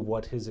to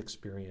what his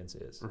experience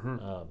is.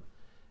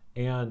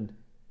 And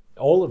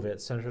all of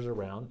it centers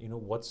around,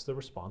 what's the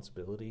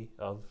responsibility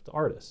of the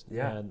artist?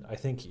 Yeah. And I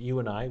think you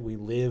and I, we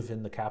live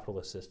in the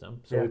capitalist system,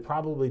 so we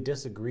probably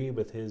disagree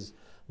with his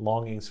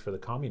longings for the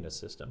communist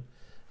system.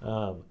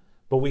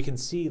 But we can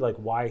see like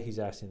why he's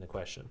asking the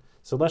question.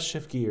 So let's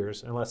shift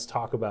gears and let's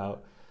talk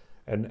about,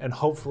 and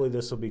hopefully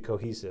this will be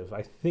cohesive.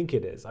 I think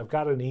it is. I've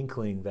got an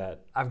inkling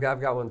that I've got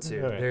one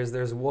too. Right.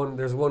 There's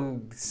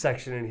one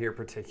section in here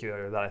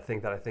particular that I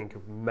think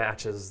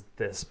matches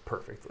this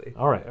perfectly.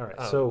 All right.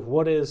 So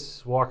what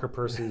is Walker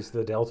Percy's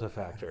The Delta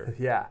Factor?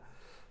 Yeah.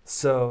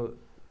 So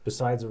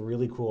besides a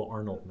really cool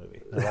Arnold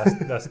movie. No,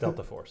 that's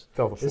Delta Force.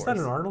 Delta Force. Is that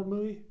an Arnold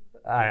movie?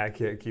 I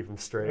can't keep them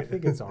straight. I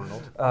think it's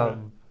Arnold.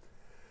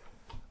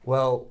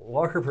 Well,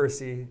 Walker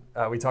Percy,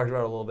 we talked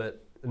about it a little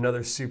bit.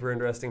 Another super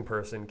interesting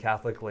person,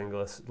 Catholic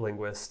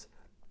linguist,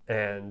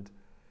 and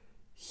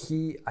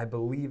he, I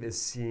believe,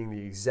 is seeing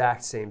the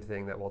exact same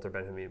thing that Walter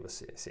Benjamin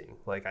was seeing.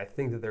 Like, I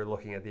think that they're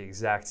looking at the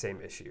exact same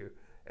issue,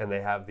 and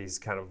they have these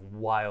kind of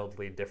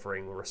wildly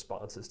differing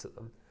responses to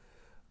them.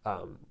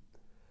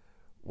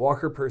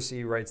 Walker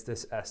Percy writes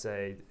this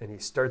essay, and he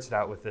starts it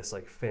out with this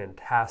like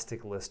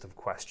fantastic list of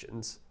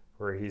questions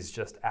where he's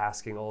just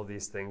asking all of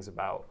these things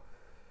about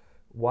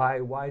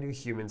why do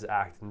humans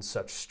act in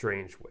such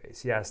strange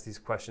ways. He asks these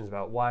questions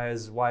about why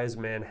is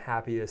man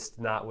happiest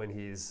not when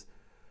he's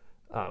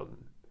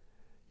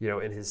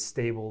in his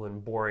stable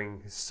and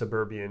boring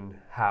suburban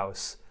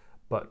house,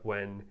 but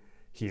when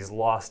he's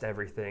lost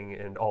everything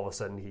and all of a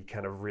sudden he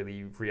kind of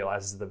really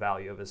realizes the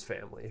value of his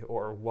family.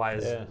 Or why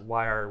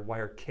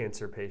are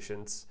cancer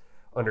patients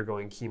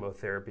undergoing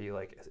chemotherapy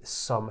like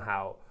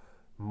somehow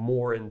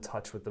more in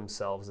touch with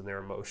themselves and their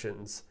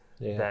emotions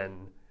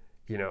than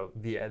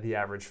the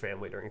average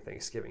family during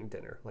Thanksgiving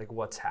dinner? Like,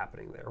 what's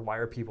happening there? Why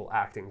are people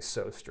acting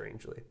so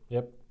strangely?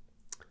 Yep.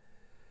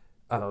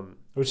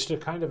 Which, to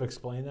kind of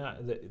explain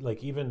that,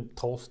 like, even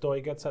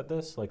Tolstoy gets at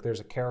this. Like, there's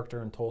a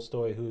character in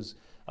Tolstoy who's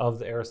of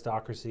the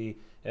aristocracy,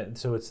 and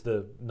so it's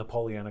the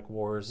Napoleonic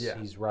Wars. Yeah.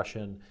 He's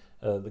Russian.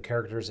 The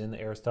character's in the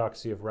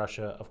aristocracy of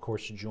Russia, of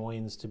course,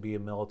 joins to be a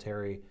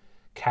military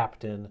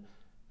captain,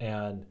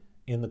 and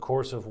in the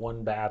course of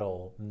one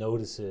battle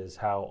notices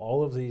how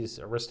all of these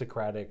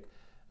aristocratic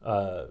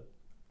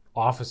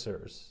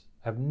officers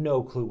have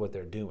no clue what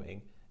they're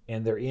doing,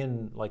 and they're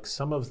in like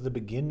some of the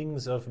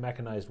beginnings of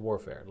mechanized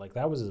warfare. Like,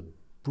 that was a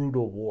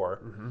brutal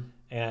war.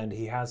 And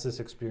he has this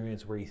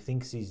experience where he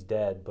thinks he's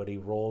dead, but he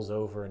rolls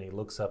over and he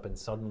looks up and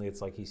suddenly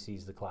it's like he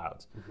sees the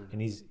clouds.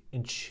 And he's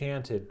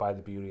enchanted by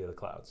the beauty of the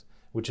clouds,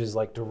 which is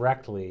like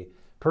directly,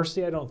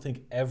 Percy I don't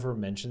think ever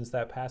mentions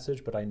that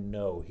passage, but I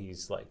know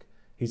he's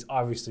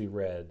obviously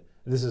read,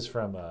 this is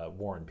from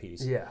War and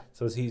Peace. Yeah.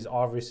 So he's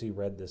obviously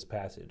read this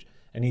passage,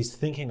 and he's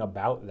thinking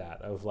about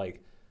that, of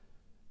like,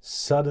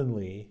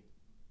 suddenly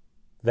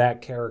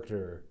that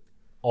character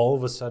all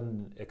of a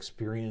sudden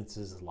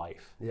experiences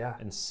life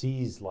and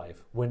sees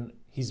life when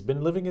he's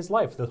been living his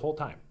life the whole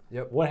time.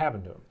 Yep. What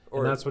happened to him?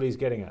 And that's what he's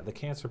getting at. The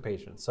cancer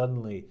patient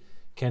suddenly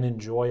can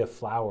enjoy a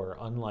flower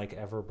unlike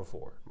ever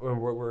before.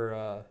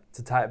 We're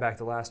to tie it back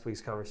to last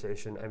week's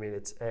conversation, I mean,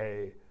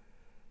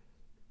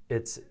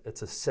 it's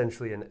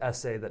essentially an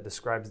essay that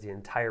describes the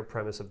entire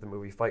premise of the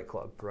movie Fight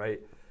Club,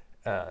 right?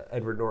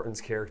 Edward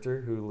Norton's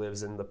character, who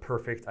lives in the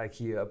perfect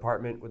IKEA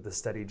apartment with the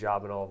steady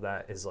job and all of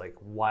that, is like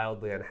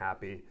wildly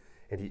unhappy,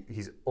 and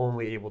he's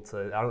only able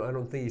to, I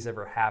don't think he's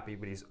ever happy,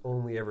 but he's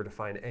only ever to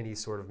find any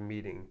sort of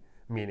meaning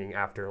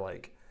after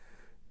like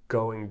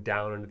going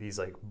down into these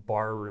like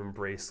barroom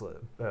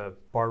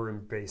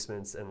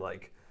basements and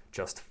like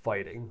just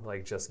fighting,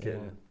 like just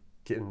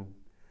getting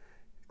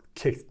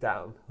kicked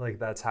down. Like,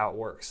 that's how it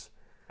works.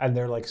 And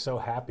they're like so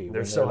happy.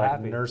 They're so like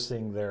happy,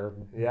 nursing their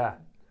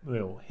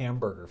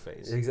hamburger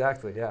face.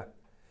 Exactly, yeah.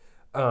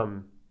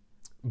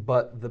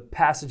 But the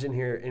passage in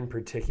here in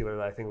particular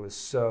that I think was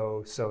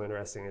so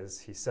interesting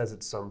is he says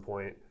at some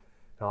point,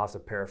 and I'll have to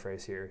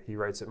paraphrase here, he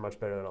writes it much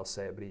better than I'll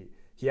say it, but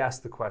he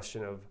asked the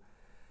question of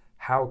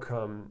how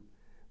come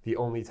the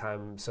only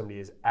time somebody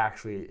is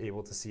actually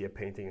able to see a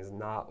painting is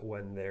not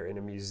when they're in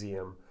a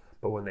museum,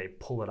 but when they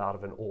pull it out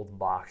of an old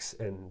box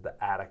in the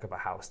attic of a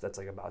house that's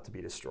like about to be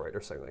destroyed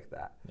or something like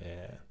that.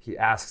 Yeah. He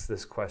asks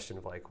this question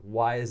of like,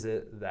 why is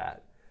it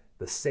that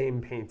the same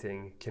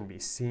painting can be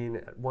seen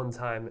at one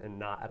time and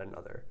not at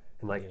another,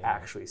 and like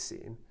actually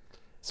seen?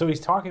 So he's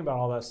talking about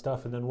all that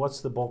stuff, and then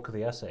what's the bulk of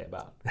the essay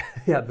about?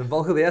 Yeah, the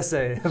bulk of the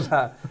essay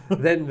about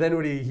then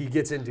what he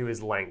gets into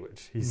is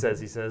language. He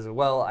says,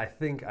 well, I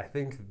think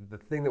the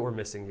thing that we're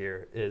missing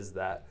here is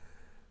that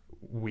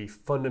we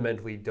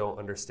fundamentally don't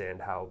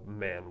understand how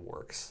man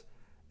works.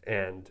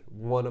 And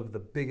one of the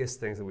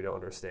biggest things that we don't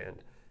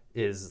understand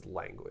is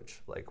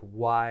language. Like,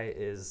 why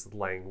is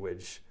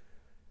language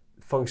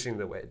functioning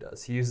the way it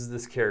does? He uses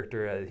this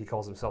character, he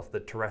calls himself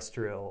the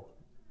terrestrial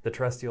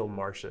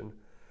Martian,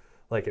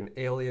 like an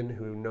alien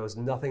who knows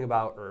nothing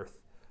about Earth,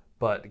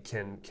 but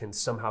can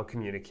somehow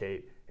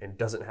communicate and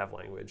doesn't have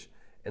language.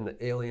 And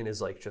the alien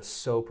is like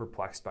just so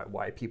perplexed by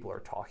why people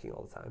are talking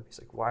all the time. He's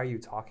like, why are you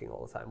talking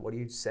all the time? What are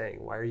you saying?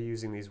 Why are you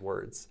using these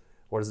words?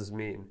 What does this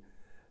mean?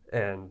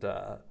 And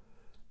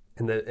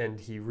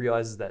he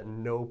realizes that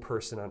no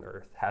person on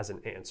Earth has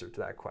an answer to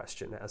that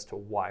question as to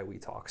why we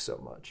talk so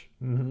much.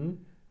 Mm-hmm.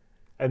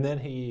 And then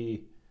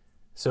he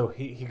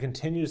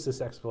continues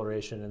this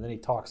exploration, and then he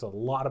talks a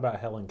lot about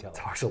Helen Keller.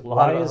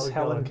 Why is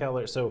Helen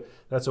Keller? So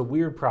that's a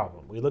weird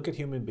problem. We look at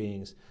human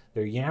beings,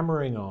 they're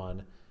yammering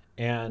on,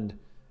 and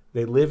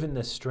they live in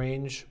this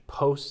strange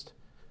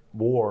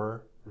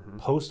post-war,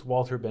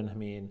 post-Walter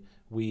Benjamin.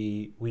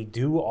 We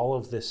do all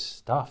of this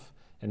stuff,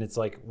 and it's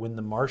like when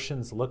the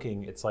Martian's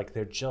looking, it's like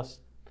they're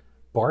just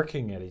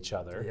barking at each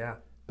other,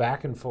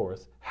 back and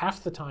forth,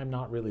 half the time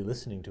not really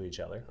listening to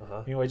each other.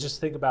 I just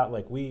think about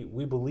like we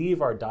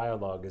believe our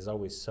dialogue is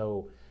always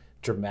so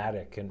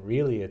dramatic, and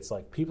really it's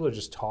like people are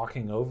just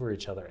talking over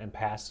each other and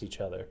past each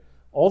other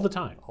all the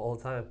time. All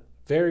the time.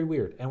 Very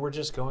weird. And we're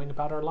just going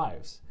about our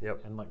lives.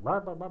 Yep. And like, rah,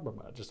 rah, rah, rah,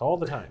 rah, just all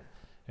the time.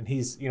 And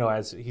he's,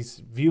 as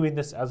he's viewing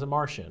this as a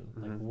Martian,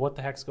 like, what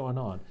the heck's going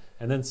on?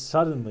 And then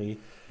suddenly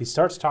he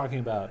starts talking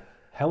about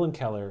Helen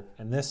Keller,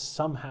 and this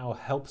somehow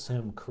helps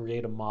him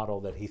create a model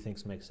that he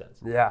thinks makes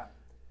sense. Yeah.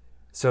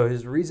 So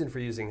his reason for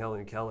using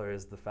Helen Keller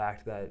is the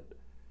fact that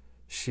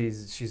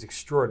she's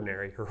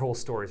extraordinary. Her whole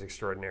story is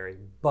extraordinary.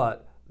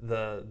 But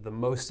the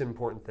most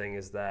important thing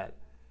is that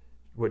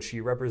what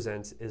she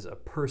represents is a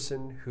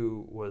person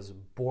who was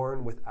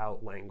born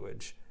without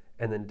language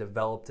and then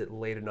developed it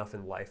late enough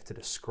in life to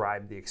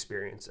describe the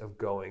experience of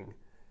going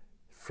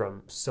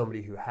from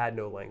somebody who had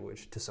no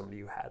language to somebody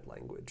who had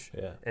language.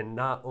 Yeah. And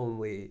not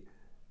only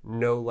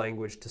no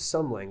language to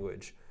some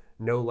language,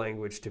 no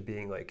language to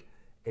being like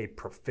a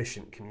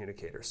proficient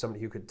communicator,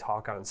 somebody who could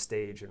talk on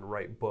stage and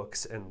write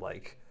books and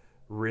like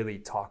really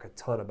talk a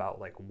ton about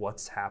like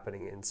what's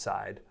happening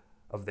inside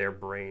of their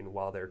brain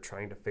while they're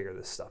trying to figure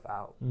this stuff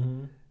out.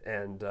 Mm-hmm.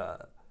 And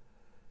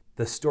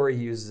the story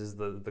he uses is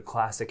the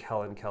classic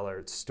Helen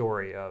Keller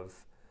story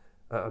of,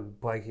 I'm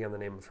blanking on the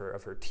name of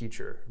her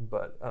teacher,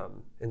 but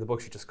in the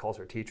book she just calls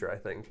her teacher, I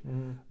think.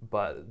 Mm-hmm.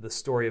 But the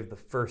story of the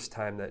first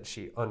time that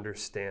she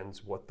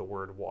understands what the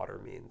word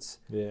water means.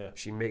 Yeah.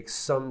 She makes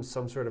some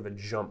sort of a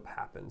jump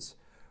happens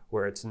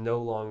where it's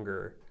no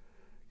longer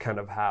kind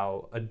of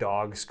how a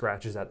dog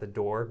scratches at the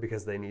door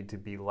because they need to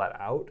be let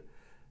out.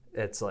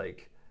 It's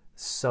like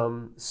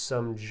some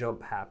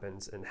jump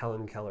happens, and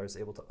Helen Keller is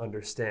able to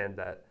understand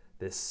that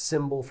this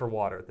symbol for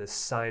water, this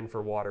sign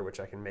for water, which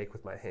I can make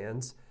with my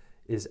hands,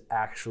 is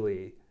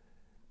actually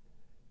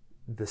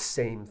the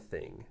same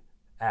thing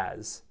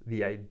as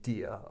the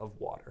idea of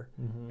water.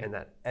 Mm-hmm. And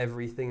that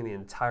everything in the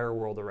entire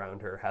world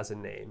around her has a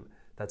name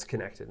that's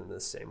connected in the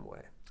same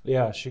way.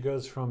 Yeah, she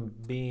goes from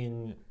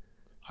being,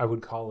 I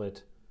would call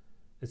it,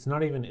 it's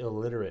not even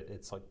illiterate,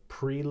 it's like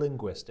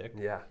pre-linguistic.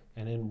 Yeah.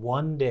 And in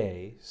one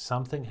day,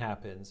 something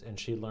happens and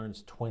she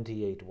learns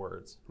 28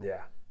 words.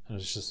 Yeah. And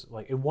it's just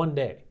like, in one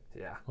day.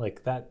 Yeah.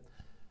 Like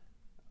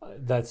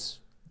that's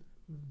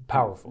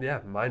powerful. Yeah,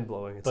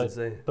 mind-blowing. It's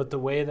insane. But the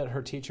way that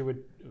her teacher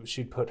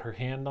she'd put her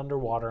hand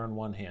underwater on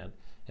one hand,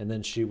 and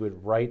then she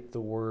would write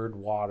the word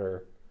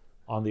water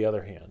on the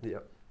other hand.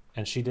 Yep.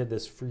 And she did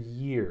this for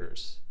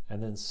years.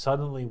 And then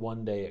suddenly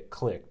one day it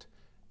clicked,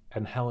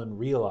 and Helen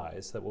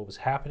realized that what was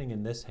happening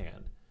in this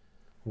hand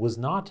was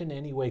not in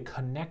any way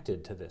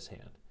connected to this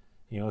hand.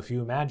 You know, if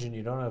you imagine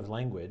you don't have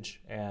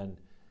language, and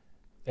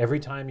every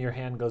time your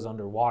hand goes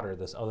underwater,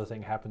 this other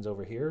thing happens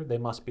over here, they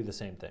must be the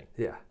same thing.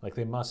 Yeah. Like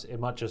it must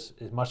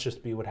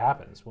just be what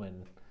happens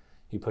when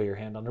you put your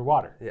hand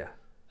underwater. Yeah.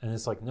 And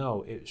it's like,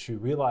 no, she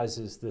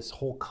realizes this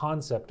whole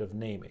concept of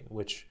naming,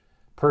 which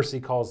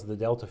Percy calls the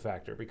delta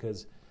factor,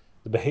 because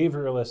the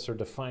behavioralists are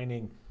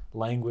defining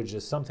language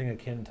as something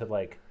akin to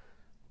like,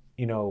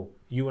 you know,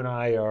 you and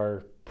I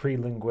are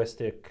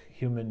pre-linguistic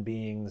human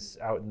beings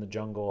out in the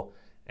jungle,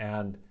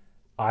 and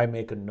I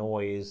make a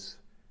noise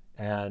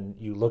and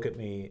you look at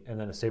me, and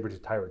then a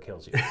saber-toothed tiger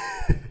kills you.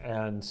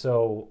 And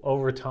so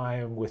over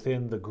time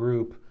within the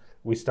group,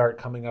 we start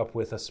coming up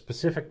with a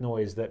specific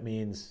noise that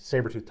means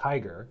saber-toothed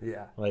tiger.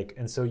 Yeah. Like,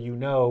 and so you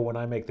know when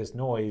I make this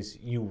noise,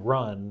 you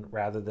run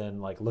rather than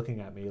like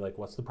looking at me like,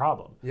 what's the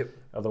problem? Yep.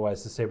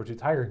 Otherwise the saber-toothed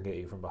tiger can get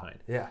you from behind.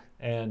 Yeah.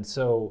 And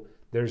so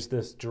there's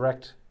this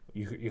direct,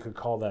 you could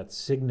call that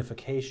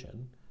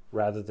signification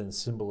rather than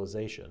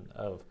symbolization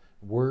of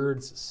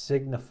words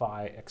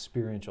signify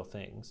experiential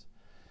things.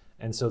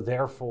 And so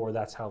therefore,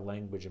 that's how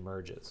language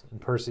emerges. And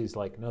Percy's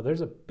like, no,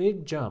 there's a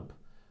big jump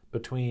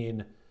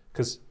between,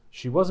 because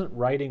she wasn't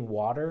writing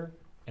water,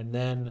 and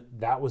then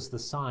that was the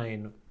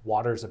sign,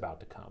 water's about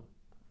to come.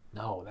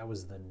 No, that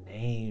was the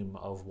name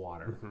of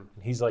water. Mm-hmm.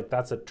 And he's like,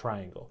 that's a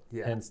triangle,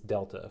 hence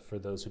delta. For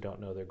those who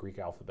don't know their Greek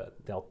alphabet,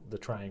 the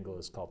triangle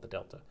is called the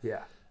delta.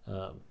 Yeah.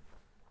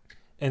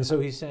 And so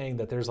he's saying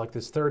that there's like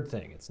this third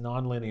thing. It's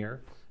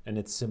nonlinear, and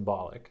it's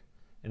symbolic.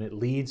 And it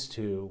leads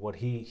to what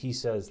he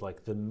says,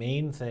 like the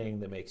main thing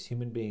that makes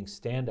human beings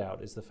stand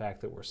out is the fact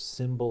that we're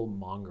symbol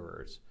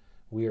mongerers.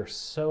 We are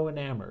so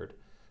enamored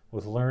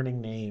with learning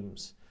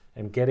names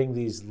and getting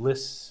these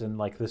lists and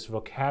like this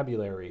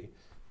vocabulary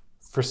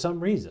for some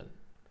reason.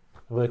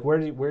 Like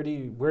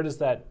where does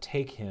that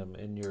take him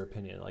in your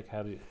opinion? Like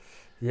how do you...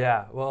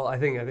 Yeah, well, I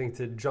think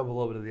to jump a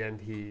little bit to the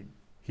end,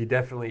 he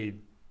definitely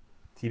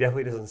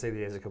doesn't say that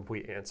he has a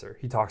complete answer.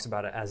 He talks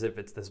about it as if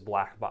it's this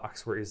black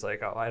box where he's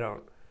like,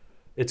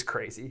 it's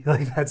crazy.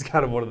 Like that's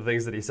kind of one of the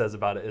things that he says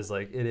about it is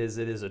like it is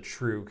a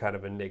true kind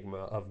of enigma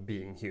of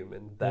being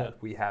human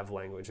that we have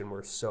language and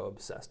we're so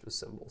obsessed with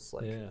symbols.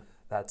 Like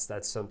that's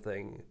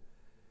something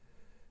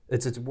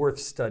it's worth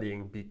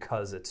studying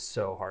because it's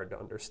so hard to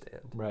understand.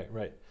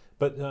 Right.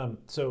 But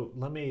so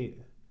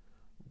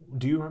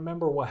do you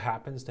remember what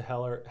happens to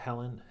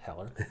Helen?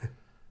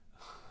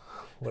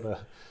 What a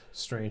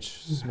strange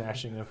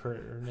smashing of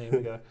her name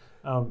again.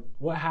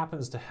 What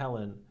happens to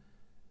Helen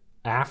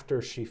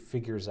after she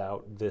figures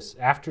out this,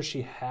 after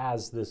she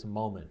has this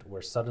moment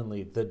where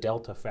suddenly the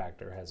delta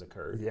factor has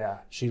occurred? Yeah.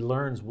 She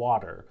learns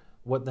water.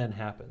 What then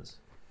happens?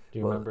 Do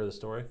you remember the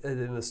story?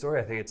 In the story,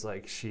 I think it's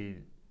like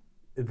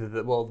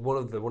one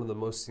of the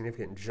most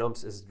significant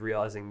jumps is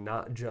realizing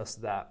not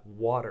just that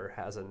water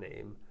has a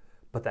name,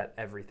 but that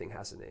everything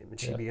has a name. And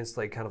she Yeah. begins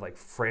to like kind of like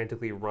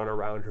frantically run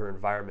around her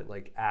environment,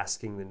 like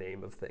asking the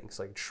name of things,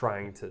 like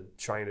trying to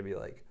be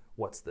like,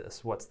 what's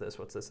this? What's this?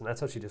 What's this? And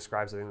that's how she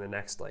describes it in the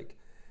next like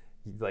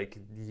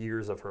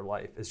years of her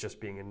life, is just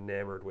being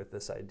enamored with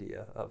this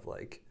idea of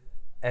like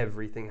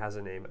everything has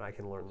a name and I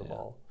can learn them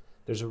all.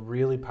 There's a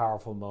really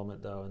powerful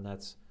moment though, and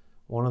that's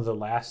one of the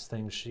last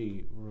things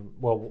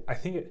I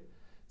think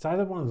it's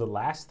either one of the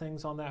last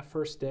things on that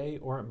first day,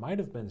 or it might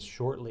have been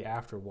shortly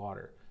after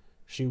water.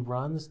 She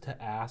runs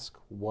to ask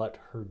what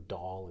her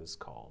doll is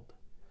called,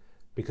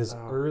 because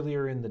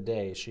earlier in the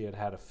day she had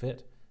had a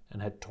fit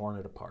and had torn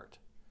it apart.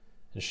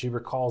 And she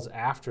recalls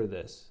after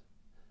this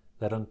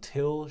that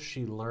until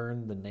she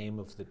learned the name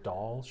of the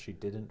doll, she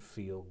didn't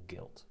feel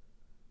guilt.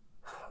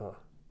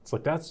 It's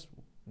like, that's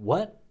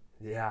what?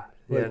 Yeah.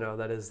 Like, yeah, no,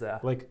 that is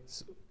that. Like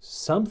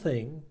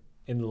something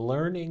in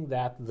learning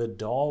that the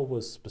doll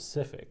was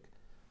specific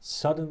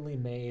suddenly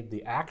made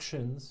the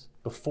actions,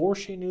 before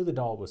she knew the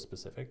doll was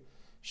specific,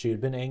 she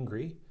had been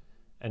angry,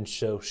 and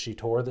so she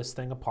tore this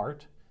thing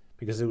apart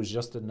because it was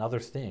just another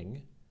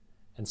thing.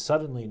 And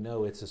suddenly,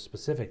 no, it's a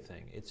specific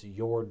thing. It's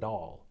your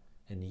doll,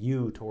 and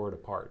you tore it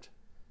apart.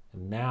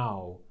 And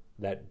now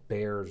that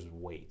bears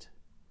weight.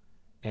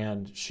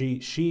 And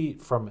she,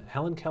 from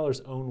Helen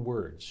Keller's own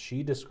words,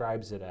 she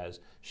describes it as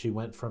she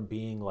went from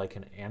being like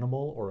an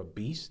animal or a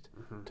beast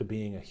to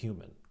being a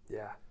human.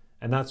 Yeah.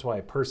 And that's why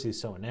Percy's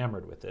so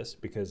enamored with this,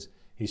 because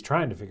he's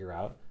trying to figure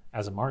out,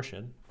 as a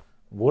Martian,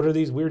 what are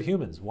these weird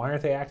humans? Why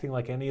aren't they acting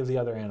like any of the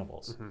other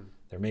animals?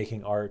 They're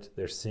making art,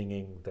 they're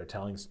singing, they're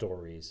telling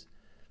stories.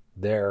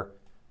 They're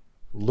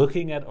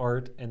looking at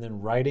art and then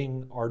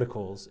writing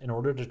articles in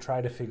order to try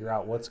to figure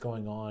out what's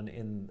going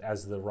on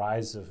as the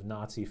rise of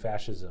Nazi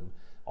fascism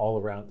all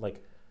around.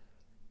 Like,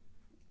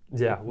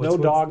 yeah, no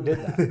dog did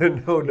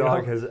that. No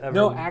dog has ever.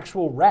 No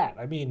actual rat.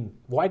 I mean,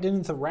 why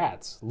didn't the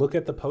rats look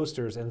at the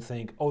posters and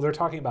think, oh, they're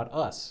talking about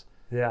us?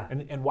 Yeah.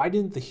 And why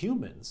didn't the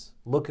humans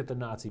look at the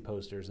Nazi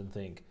posters and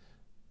think,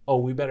 oh,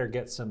 we better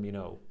get some,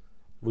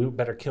 we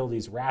better kill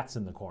these rats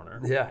in the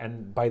corner? Yeah.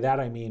 And by that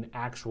I mean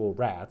actual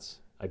rats.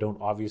 I don't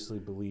obviously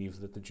believe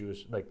that the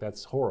Jewish,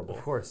 that's horrible.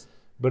 Of course.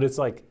 But it's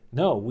like,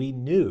 no, we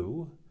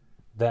knew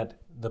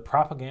that the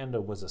propaganda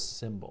was a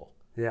symbol.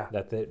 Yeah.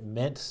 That it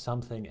meant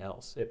something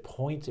else. It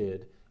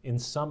pointed in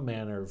some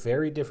manner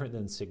very different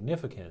than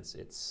significance.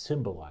 It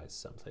symbolized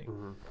something.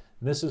 And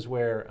this is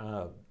where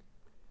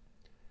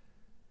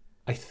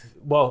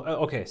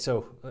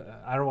so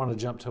I don't want to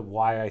jump to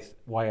why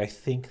I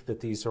think that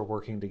these are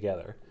working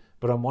together.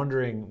 But I'm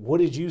wondering, what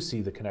did you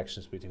see the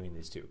connections between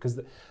these two? Because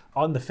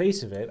on the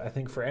face of it, I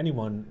think for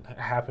anyone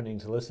happening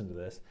to listen to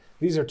this,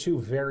 these are two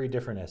very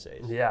different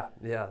essays. Yeah,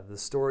 yeah. The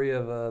story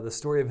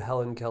of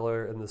Helen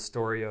Keller and the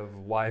story of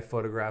why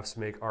photographs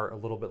make art a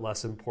little bit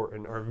less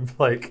important are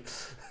like,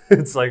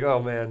 it's like, oh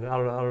man, I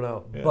don't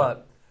know. Yeah.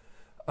 But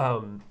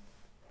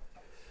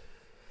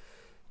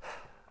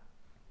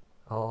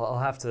I'll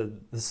have to.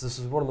 This is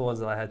one of the ones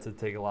that I had to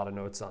take a lot of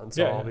notes on.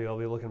 So I'll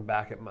be looking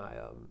back at my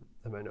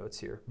notes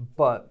here,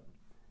 but.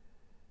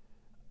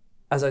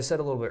 As I said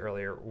a little bit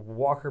earlier,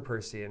 Walker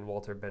Percy and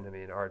Walter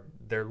Benjamin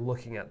they're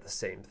looking at the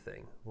same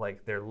thing.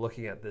 Like, they're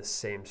looking at this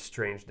same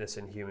strangeness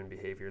in human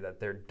behavior that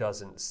there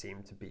doesn't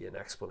seem to be an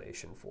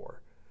explanation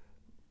for.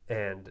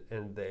 And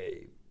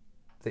they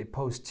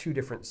pose two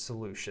different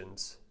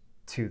solutions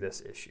to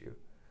this issue.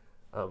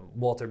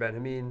 Walter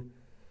Benjamin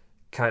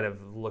kind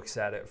of looks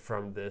at it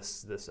from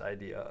this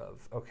idea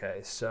of, okay,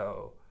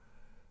 so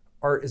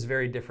art is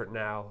very different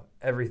now.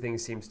 Everything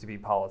seems to be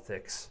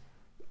politics.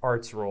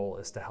 Art's role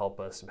is to help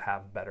us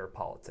have better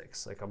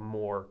politics, like a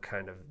more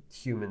kind of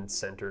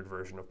human-centered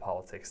version of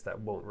politics that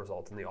won't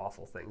result in the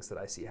awful things that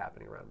I see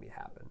happening around me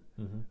happen.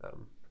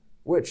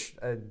 Which,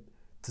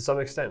 to some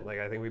extent, like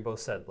I think we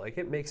both said, like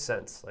it makes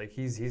sense. Like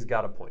he's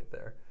got a point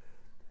there.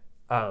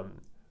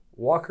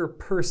 Walker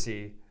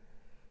Percy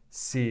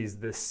sees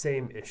this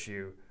same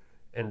issue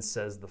and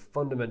says the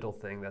fundamental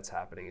thing that's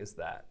happening is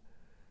that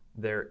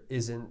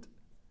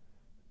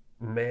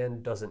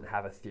man doesn't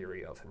have a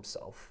theory of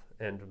himself.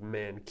 And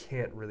man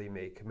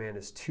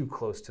is too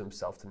close to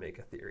himself to make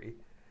a theory.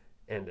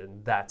 And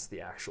that's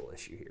the actual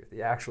issue here.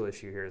 The actual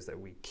issue here is that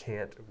we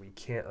can't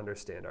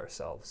understand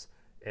ourselves.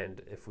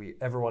 And if we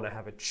ever want to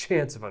have a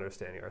chance of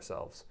understanding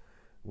ourselves,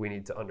 we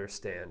need to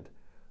understand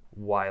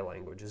why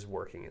language is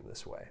working in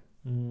this way.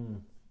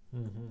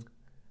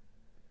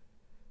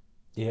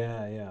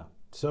 Yeah.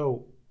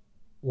 So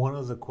one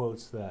of the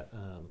quotes that,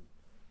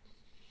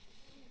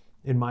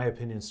 in my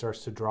opinion,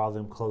 starts to draw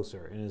them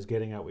closer and is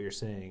getting at what you're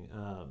saying.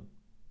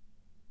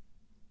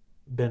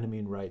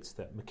 Benjamin writes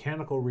that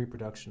mechanical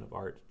reproduction of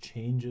art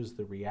changes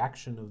the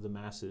reaction of the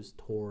masses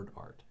toward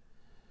art.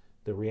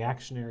 The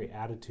reactionary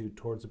attitude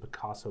towards a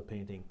Picasso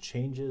painting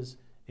changes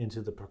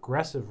into the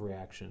progressive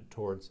reaction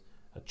towards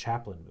a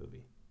Chaplin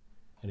movie.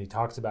 And he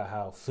talks about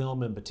how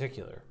film in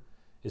particular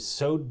is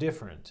so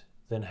different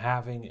than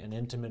having an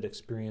intimate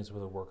experience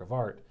with a work of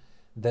art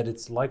that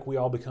it's like we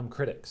all become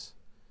critics.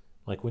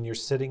 Like when you're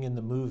sitting in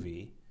the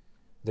movie,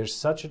 there's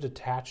such a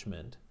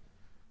detachment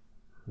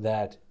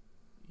that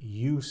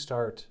you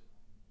start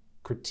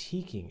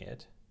critiquing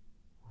it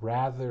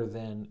rather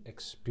than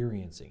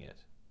experiencing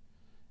it.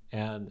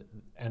 And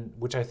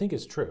which I think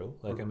is true.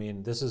 Like, I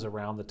mean, this is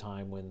around the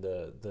time when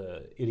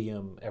the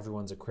idiom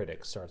 "everyone's a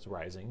critic" starts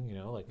rising. You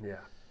know, like. Yeah.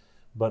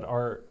 But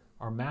our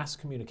mass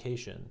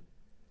communication,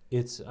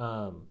 it's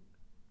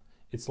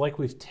like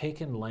we've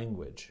taken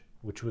language,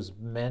 which was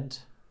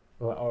meant,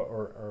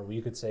 or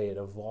you could say it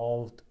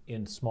evolved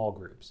in small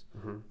groups,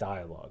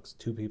 dialogues,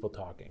 two people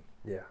talking.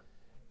 Yeah.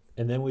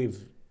 And then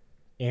we've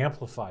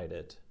amplified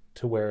it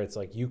to where it's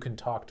like you can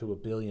talk to 1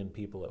 billion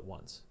people at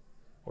once,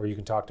 or you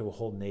can talk to a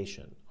whole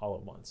nation all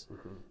at once.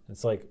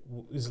 It's like,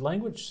 is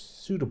language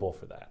suitable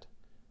for that?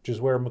 Which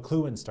is where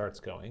McLuhan starts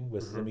going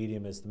with the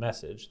medium is the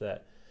message,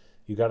 that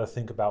you got to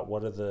think about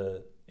what are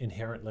the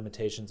inherent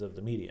limitations of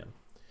the medium.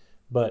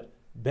 But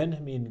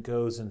Benjamin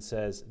goes and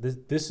says,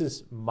 this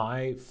is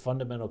my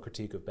fundamental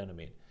critique of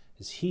Benjamin,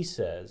 is he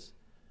says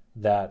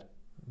that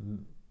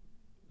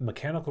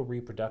mechanical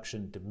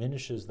reproduction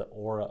diminishes the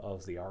aura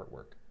of the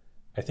artwork.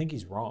 I think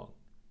he's wrong.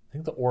 I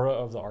think the aura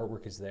of the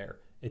artwork is there.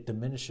 It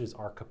diminishes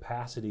our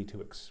capacity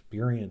to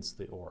experience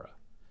the aura.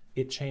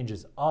 It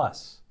changes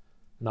us,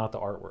 not the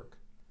artwork.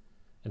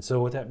 And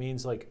so what that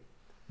means, like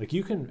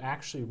you can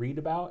actually read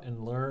about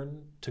and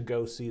learn to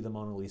go see the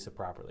Mona Lisa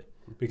properly,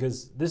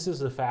 because this is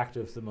the fact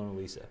of the Mona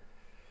Lisa.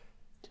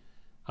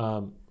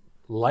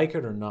 Like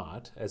it or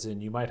not, as in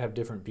you might have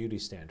different beauty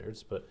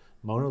standards, but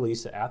Mona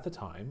Lisa at the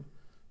time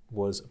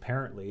was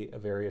apparently a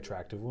very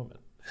attractive woman,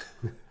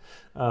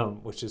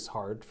 which is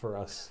hard for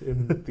us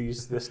in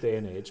this day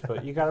and age.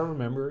 But you got to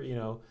remember,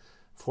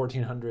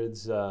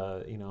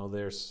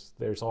 1400s,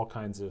 there's all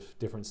kinds of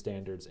different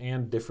standards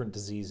and different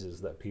diseases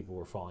that people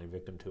were falling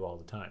victim to all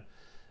the time.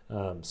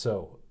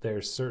 So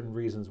there's certain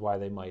reasons why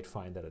they might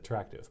find that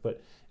attractive.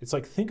 But it's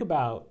like, think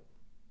about,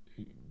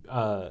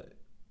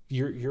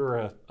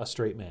 you're a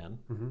straight man,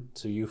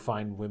 so you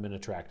find women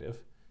attractive,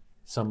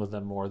 some of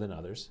them more than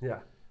others.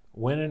 Yeah.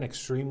 When an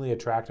extremely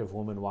attractive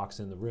woman walks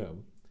in the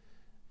room,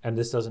 and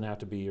this doesn't have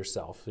to be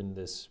yourself in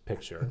this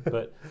picture,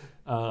 but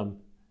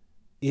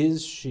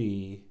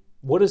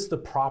what is the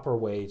proper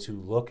way to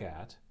look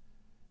at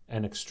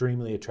an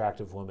extremely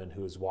attractive woman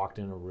who has walked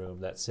in a room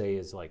that say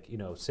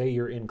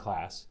you're in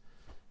class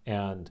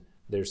and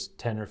there's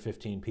 10 or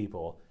 15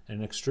 people and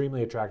an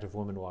extremely attractive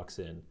woman walks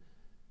in?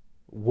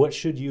 What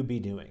should you be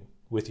doing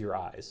with your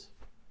eyes?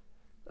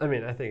 I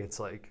mean, I think it's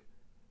like,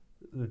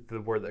 the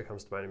word that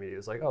comes to mind immediately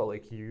is like,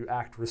 you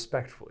act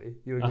respectfully.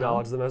 You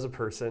acknowledge them as a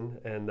person,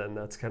 and then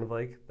that's kind of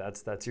like,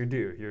 that's your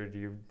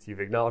due. You've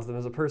acknowledged them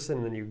as a person,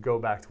 and then you go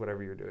back to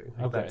whatever you're doing.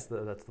 Like, okay.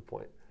 That's the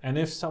point. And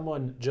if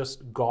someone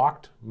just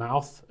gawked,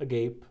 mouth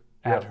agape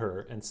at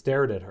her and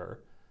stared at her,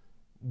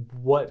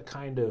 what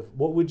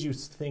would you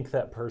think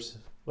that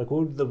person, like,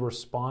 what would the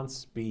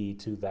response be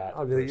to that?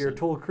 I'd be like, you're a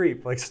total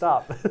creep. Like,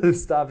 stop.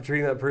 Stop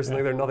treating that person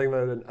like they're nothing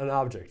but an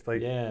object.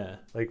 Like,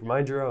 like,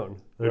 mind your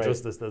own. They're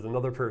just there's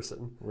another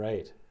person.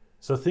 Right.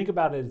 So think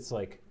about it. It's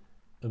like,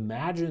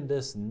 imagine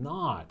this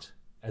not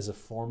as a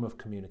form of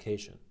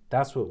communication.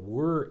 That's what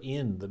we're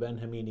in the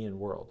Benjaminian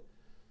world.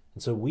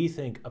 And so we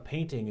think a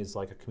painting is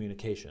like a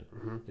communication.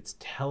 It's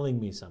telling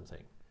me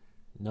something.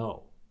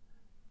 No,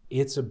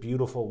 it's a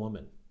beautiful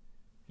woman.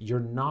 You're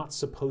not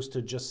supposed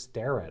to just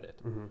stare at it.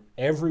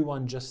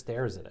 Everyone just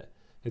stares at it.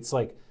 It's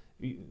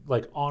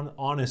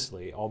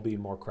honestly, I'll be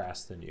more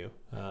crass than you.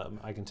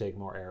 I can take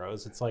more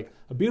arrows. It's like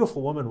a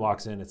beautiful woman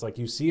walks in. It's like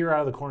you see her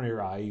out of the corner of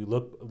your eye. You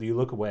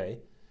look away.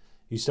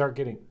 You start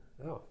getting.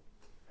 Oh,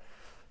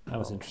 that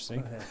was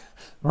interesting.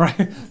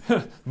 Right,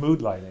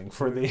 mood lighting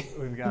for the.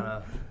 We've got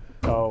a.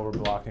 Oh, we're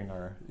blocking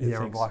our.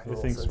 We're blocking. It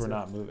thinks we're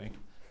not moving.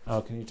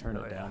 Oh, can you turn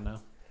it down now?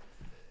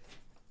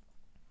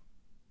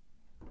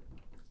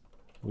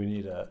 We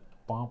need a.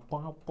 Well,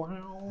 I'll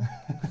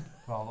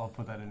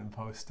put that in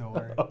post. Don't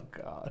worry. Oh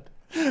God.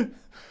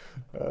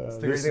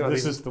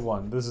 This is the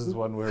one. This is the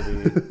one where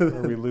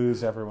we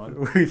lose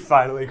everyone. We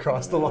finally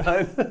crossed the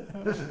line.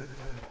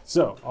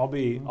 So I'll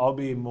be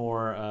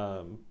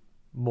more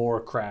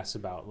crass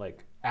about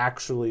like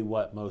actually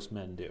what most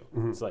men do.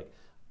 It's like,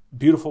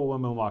 beautiful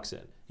woman walks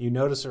in. You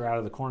notice her out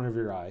of the corner of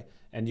your eye,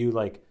 and you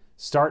like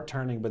start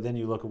turning, but then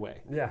you look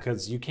away. Yeah.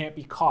 Because you can't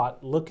be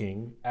caught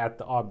looking at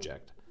the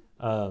object.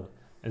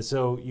 And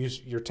so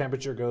your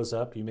temperature goes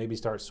up, you maybe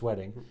start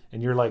sweating,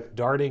 and you're like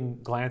darting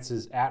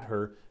glances at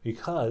her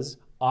because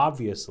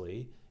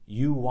obviously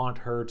you want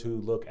her to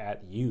look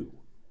at you.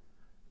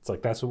 It's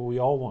like, that's what we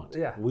all want.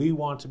 Yeah. We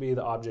want to be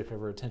the object of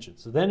her attention.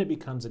 So then it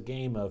becomes a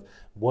game of,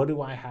 what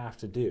do I have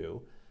to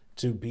do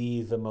to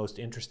be the most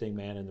interesting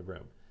man in the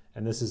room?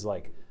 And this is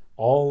like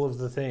all of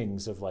the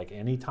things of like,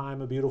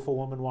 anytime a beautiful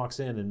woman walks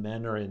in and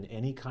men are in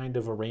any kind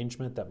of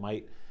arrangement that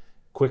might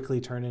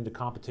quickly turn into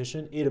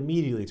competition, it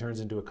immediately turns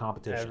into a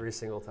competition. Every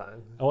single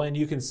time. Oh, and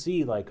you can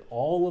see like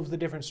all of the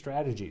different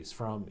strategies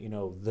from,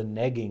 the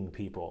negging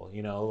people,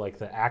 like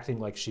the acting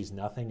like she's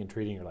nothing and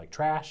treating her like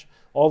trash,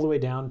 all the way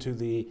down to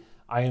the,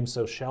 I am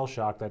so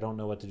shell-shocked I don't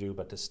know what to do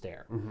but to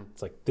stare.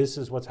 It's like, this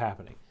is what's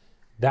happening.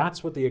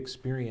 That's what the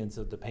experience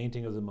of the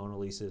painting of the Mona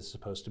Lisa is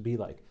supposed to be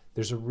like.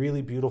 There's a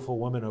really beautiful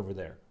woman over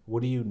there.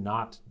 What do you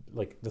not,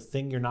 like, the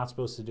thing you're not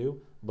supposed to do?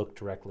 Look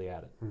directly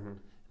at it. Mm-hmm.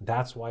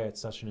 That's why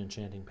it's such an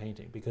enchanting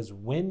painting, because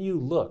when you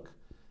look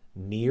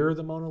near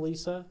the Mona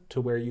Lisa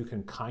to where you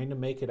can kind of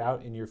make it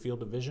out in your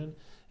field of vision,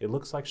 it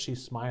looks like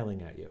she's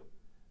smiling at you.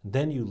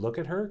 Then you look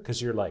at her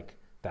because you're like,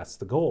 that's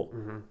the goal.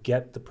 Mm-hmm.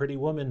 Get the pretty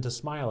woman to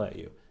smile at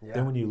you. Yeah.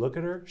 Then when you look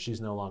at her, she's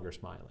no longer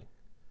smiling.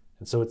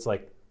 And so it's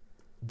like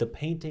the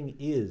painting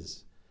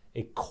is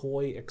a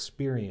coy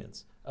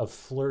experience of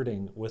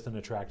flirting with an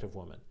attractive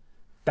woman.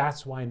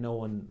 That's why no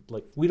one,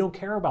 like, we don't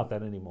care about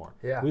that anymore.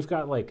 Yeah. We've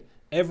got like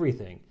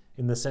everything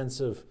in the sense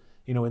of,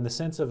 you know, in the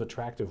sense of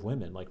attractive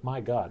women. Like,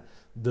 my God,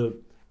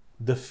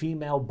 the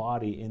female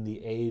body in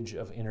the age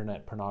of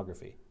internet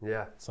pornography.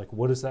 Yeah. It's like,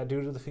 what does that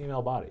do to the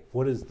female body?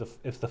 What is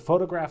if the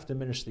photograph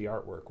diminished the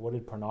artwork, what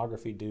did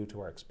pornography do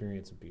to our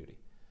experience of beauty?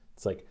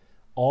 It's like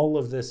all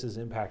of this is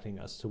impacting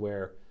us to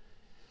where,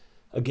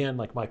 again,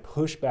 like my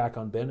pushback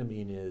on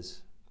Ben-Amin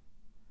is,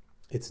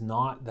 it's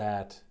not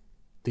that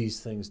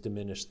these things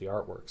diminish the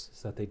artworks,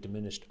 it's that they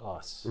diminished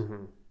us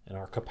and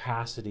our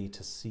capacity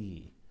to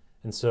see.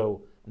 And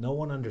so no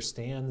one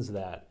understands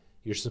that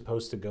you're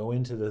supposed to go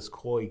into this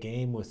coy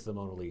game with the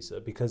Mona Lisa,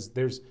 because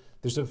there's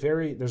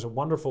a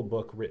wonderful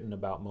book written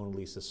about Mona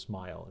Lisa's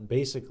smile. And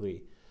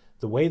basically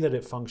the way that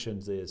it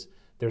functions is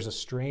there's a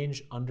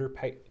strange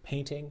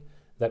underpainting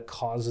that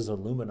causes a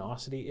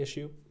luminosity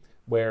issue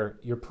where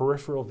your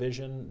peripheral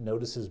vision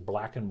notices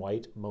black and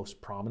white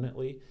most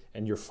prominently,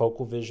 and your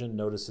focal vision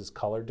notices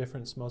color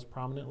difference most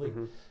prominently.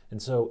 Mm-hmm.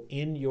 And so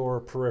in your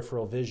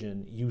peripheral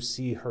vision, you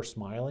see her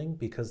smiling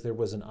because there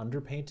was an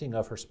underpainting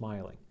of her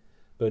smiling.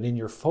 But in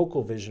your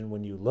focal vision,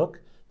 when you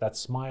look, that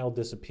smile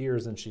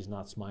disappears and she's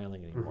not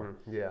smiling anymore.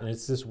 Mm-hmm. Yeah. And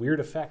it's this weird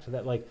effect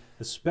that, like,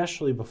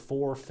 especially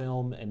before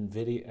film and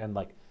video, and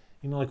like,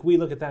 you know, like we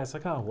look at that, it's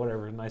like, oh,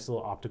 whatever, nice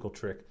little optical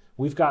trick.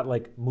 We've got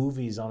like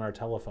movies on our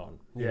telephone,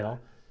 you know?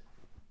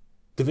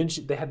 Da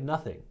Vinci, they had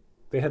nothing.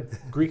 They had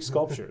Greek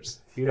sculptures,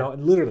 you know,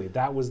 and literally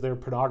that was their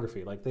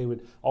pornography. Like they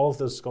would, all of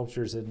those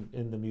sculptures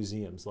in the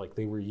museums, like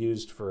they were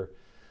used for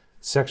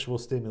sexual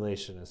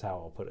stimulation is how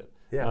I'll put it.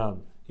 Yeah.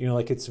 You know,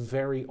 like it's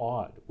very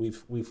odd.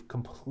 We've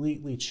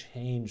completely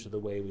changed the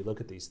way we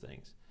look at these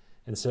things.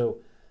 And so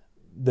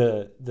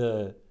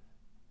it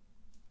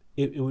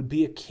would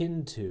be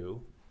akin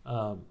to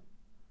Da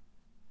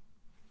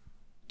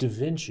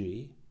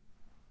Vinci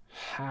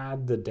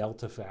had the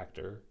delta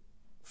factor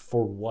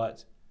for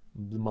what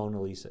the Mona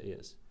Lisa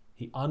is.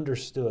 He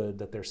understood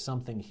that there's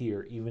something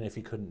here, even if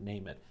he couldn't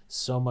name it.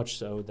 So much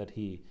so that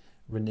he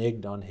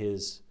reneged on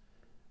his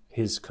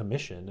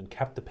commission and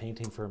kept the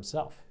painting for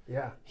himself.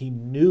 Yeah. He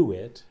knew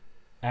it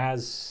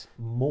as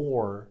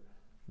more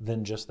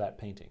than just that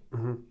painting.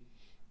 Mm-hmm.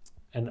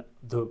 And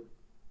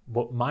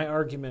what my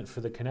argument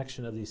for the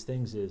connection of these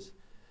things is,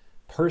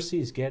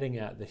 Percy's getting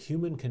at the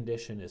human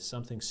condition is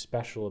something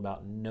special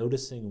about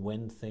noticing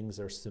when things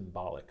are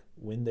symbolic,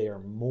 when they are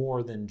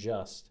more than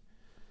just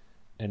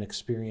an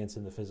experience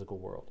in the physical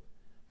world,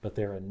 but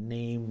they're a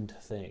named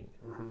thing.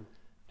 Mm-hmm.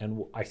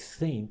 And I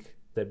think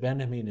that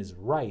Ben-Amin is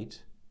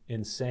right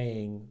in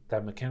saying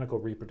that mechanical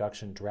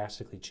reproduction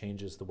drastically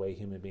changes the way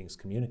human beings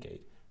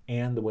communicate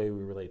and the way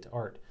we relate to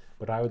art.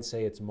 But I would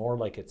say it's more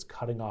like it's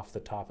cutting off the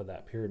top of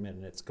that pyramid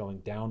and it's going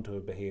down to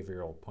a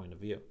behavioral point of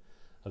view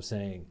of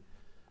saying,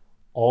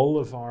 all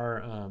of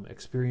our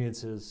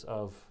experiences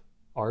of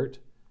art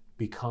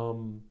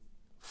become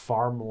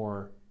far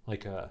more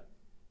like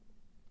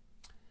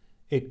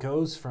it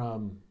goes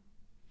from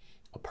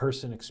a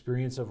person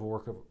experiencing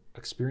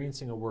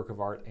a work of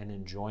art and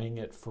enjoying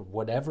it for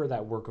whatever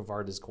that work of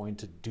art is going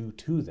to do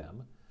to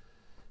them,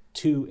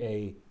 to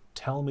a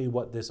tell me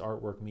what this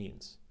artwork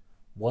means.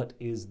 What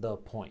is the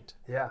point?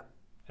 Yeah.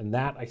 And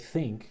that, I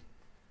think,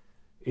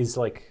 is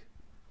like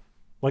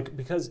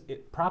because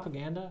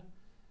propaganda,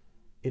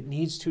 it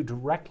needs to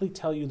directly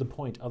tell you the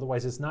point.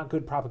 Otherwise, it's not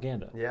good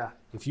propaganda. Yeah.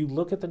 If you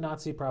look at the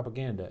Nazi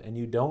propaganda and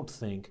you don't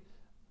think,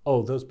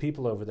 oh, those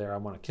people over there, I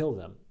want to kill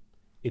them,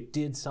 it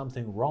did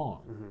something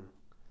wrong. Mm-hmm.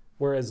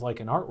 Whereas,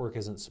 like, an artwork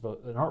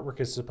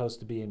is supposed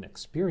to be an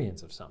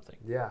experience of something.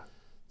 Yeah.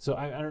 So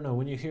I don't know.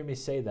 When you hear me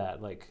say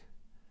that, like,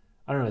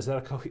 I don't know. Is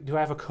that do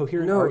I have a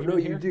coherent argument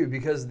here? No, you do,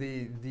 because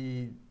the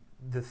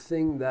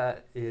thing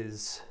that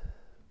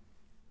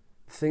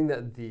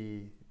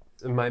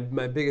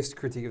my biggest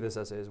critique of this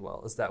essay as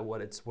well is that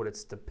what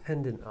it's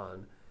dependent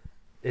on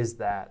is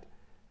that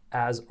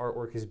as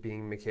artwork is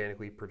being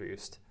mechanically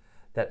produced,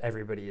 that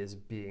everybody is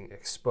being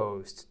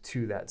exposed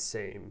to that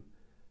same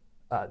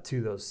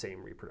to those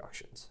same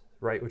reproductions,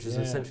 right? Which is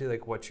essentially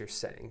like what you're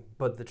saying.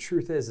 But the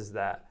truth is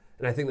that,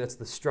 and I think that's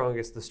the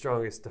strongest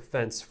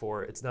defense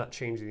for it's not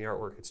changing the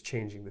artwork, it's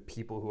changing the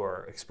people who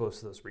are exposed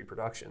to those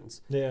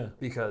reproductions. Yeah.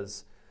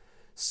 Because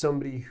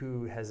somebody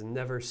who has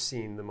never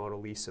seen the Mona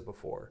Lisa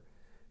before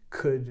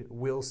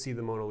will see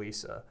the Mona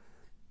Lisa,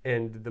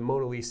 and the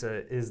Mona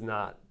Lisa is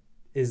not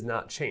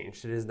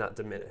changed, it is not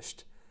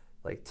diminished.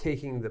 Like,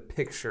 taking the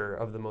picture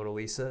of the Mona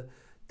Lisa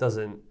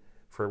doesn't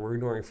we're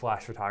ignoring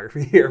flash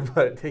photography here,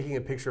 but taking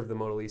a picture of the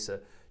Mona Lisa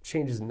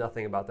changes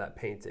nothing about that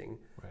painting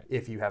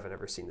if you haven't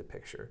ever seen the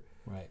picture.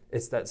 Right.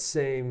 It's that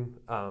same,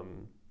 there's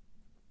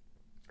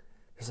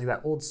like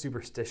that old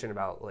superstition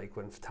about like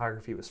when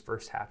photography was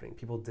first happening,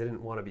 people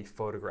didn't want to be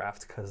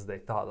photographed because they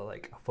thought that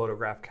like a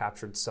photograph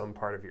captured some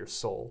part of your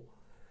soul.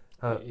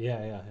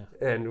 Yeah.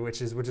 And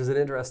which is an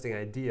interesting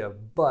idea,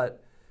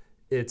 but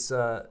it's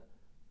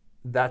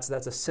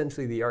that's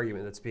essentially the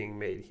argument that's being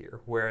made here.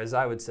 Whereas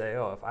I would say,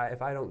 oh,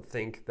 if I don't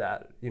think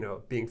that, you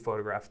know, being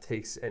photographed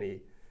takes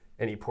any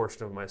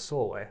portion of my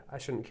soul away, I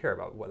shouldn't care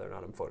about whether or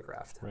not I'm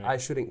photographed. Right. I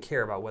shouldn't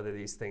care about whether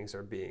these things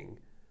are being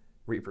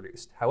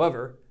reproduced.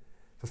 However,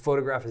 if a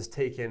photograph is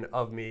taken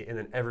of me and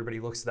then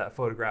everybody looks at that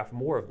photograph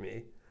more of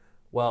me,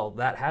 well,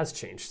 that has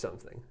changed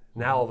something.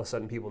 Now all of a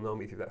sudden people know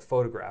me through that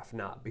photograph,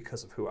 not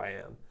because of who I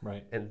am.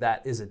 Right. And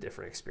that is a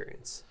different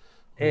experience.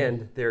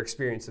 And their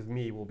experience of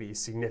me will be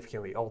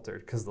significantly altered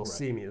because they'll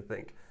see me and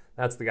think,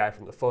 that's the guy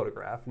from the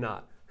photograph,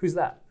 not, who's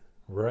that?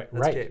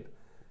 That's Gabe.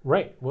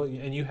 Right. Well,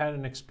 and you had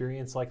an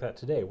experience like that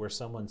today where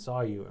someone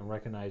saw you and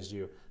recognized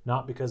you,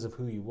 not because of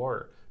who you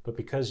were, but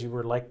because you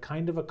were like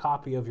kind of a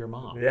copy of your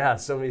mom. Yeah,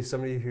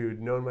 somebody who'd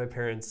known my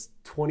parents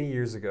 20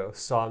 years ago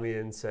saw me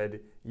and said,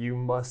 you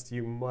must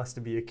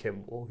be a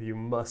Kimball. You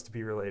must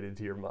be related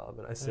to your mom.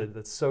 And I said,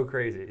 that's so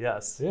crazy.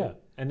 Yes. Yeah.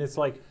 And it's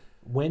like,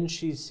 when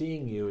she's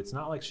seeing you, it's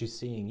not like she's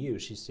seeing you,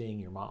 she's seeing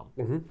your mom.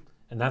 Mm-hmm.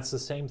 And that's the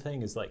same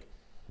thing as like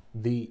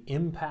the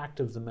impact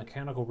of the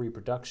mechanical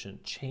reproduction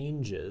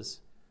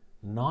changes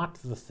not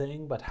the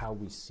thing, but how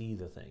we see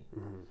the thing.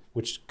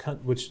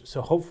 Mm-hmm. Which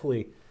so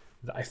hopefully,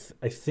 I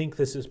think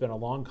this has been a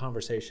long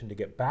conversation to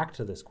get back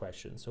to this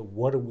question. So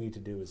what are we to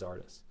do as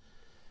artists?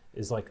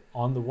 Is like,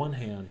 on the one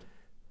hand,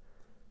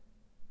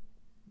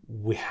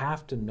 we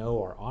have to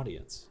know our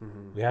audience.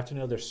 Mm-hmm. We have to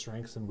know their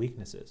strengths and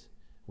weaknesses.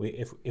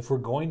 If we're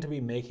going to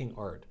be making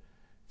art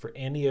for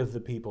any of the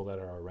people that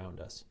are around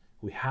us,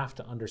 we have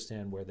to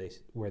understand where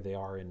they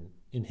are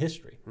in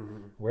history. Mm-hmm.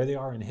 Where they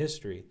are in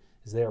history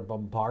is they are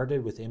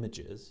bombarded with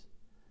images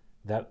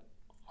that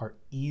are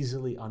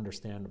easily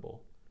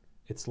understandable.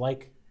 It's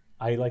like,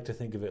 I like to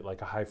think of it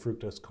like a high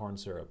fructose corn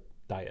syrup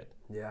diet.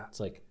 Yeah. It's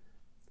like,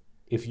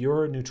 if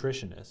you're a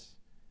nutritionist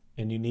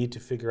and you need to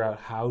figure out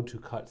how to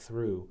cut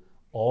through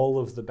all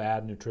of the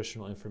bad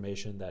nutritional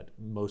information that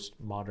most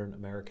modern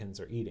Americans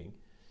are eating,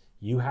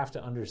 you have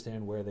to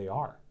understand where they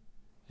are.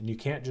 And you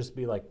can't just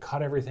be like,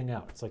 cut everything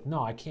out. It's like,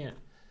 no, I can't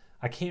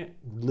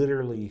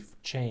literally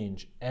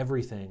change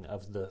everything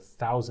of the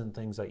 1,000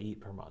 things I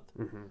eat per month.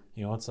 Mm-hmm.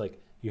 You know, it's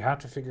like, you have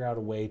to figure out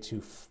a way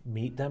to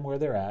meet them where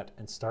they're at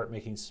and start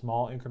making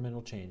small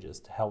incremental changes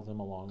to help them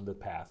along the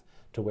path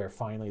to where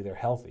finally they're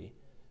healthy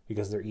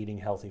because they're eating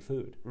healthy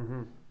food.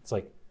 Mm-hmm. It's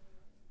like,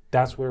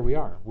 that's where we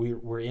are.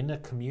 We're in a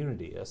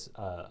community,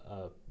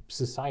 a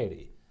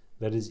society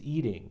that is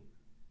eating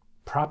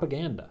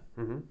propaganda,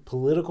 mm-hmm.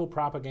 political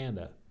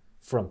propaganda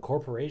from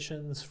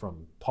corporations,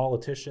 from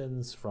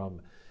politicians,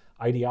 from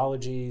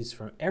ideologies,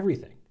 from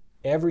everything.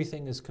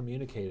 Everything is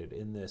communicated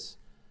in this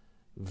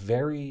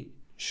very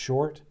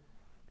short,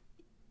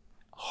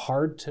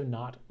 hard to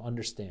not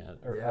understand,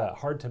 or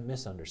hard to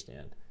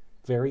misunderstand,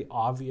 very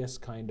obvious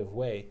kind of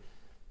way.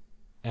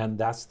 And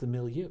that's the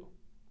milieu.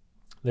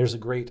 There's a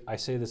great, I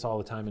say this all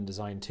the time in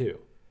design too,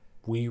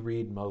 we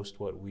read most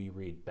what we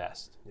read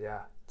best.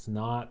 Yeah. It's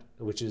not,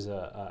 which is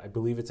I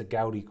believe it's a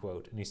Gaudi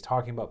quote, and he's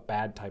talking about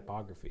bad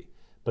typography.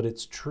 But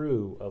it's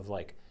true of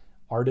like,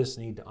 artists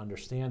need to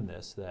understand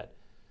this, that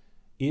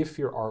if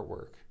your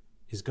artwork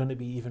is going to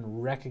be even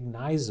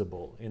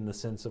recognizable in the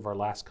sense of our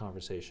last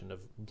conversation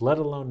of, let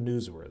alone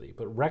newsworthy,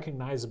 but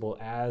recognizable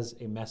as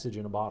a message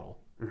in a bottle,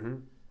 mm-hmm.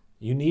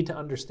 you need to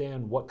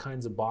understand what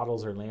kinds of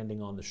bottles are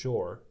landing on the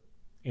shore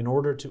in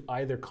order to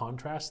either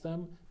contrast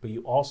them, but you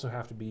also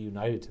have to be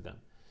united to them.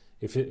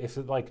 If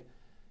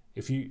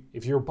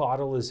your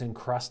bottle is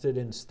encrusted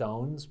in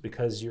stones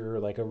because you're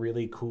like a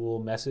really cool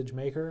message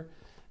maker,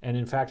 and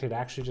in fact it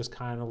actually just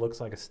kind of looks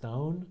like a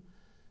stone,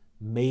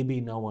 maybe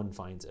no one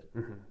finds it.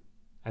 Mm-hmm.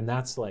 And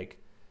that's like,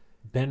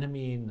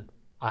 Benjamin,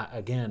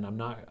 I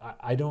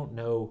don't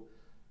know,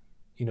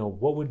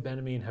 what would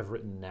Benjamin have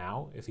written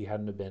now if he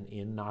hadn't have been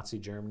in Nazi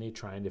Germany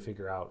trying to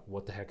figure out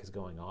what the heck is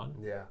going on?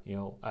 Yeah.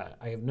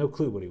 I have no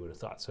clue what he would have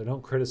thought. So I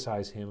don't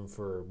criticize him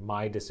for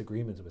my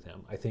disagreements with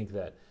him. I think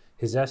that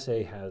his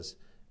essay has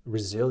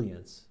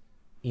resilience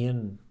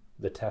in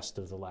the test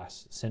of the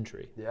last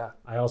century. Yeah.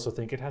 I also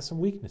think it has some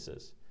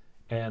weaknesses.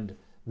 And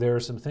there are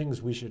some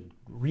things we should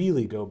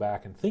really go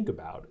back and think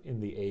about in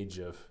the age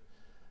of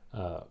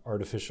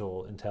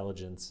artificial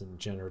intelligence and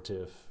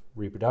generative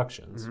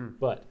reproductions. Mm-hmm.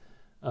 But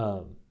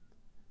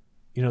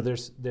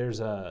there's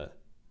a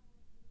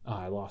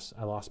I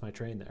lost my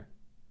train there.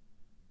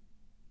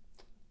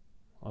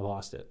 I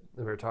lost it.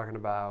 We were talking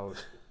about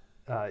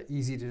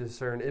easy to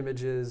discern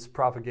images,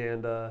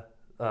 propaganda,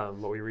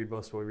 what we read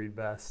most, what we read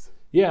best.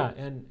 Yeah,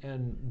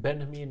 and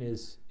Benjamin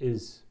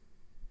is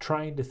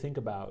trying to think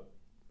about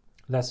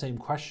that same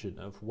question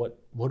of what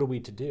are we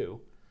to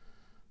do.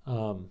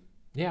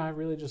 I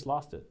really just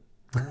lost it.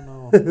 I don't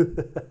know.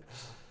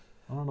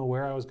 I don't know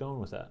where I was going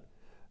with that.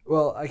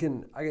 Well, I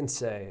can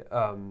say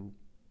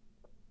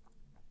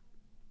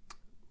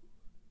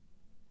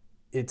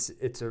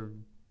it's a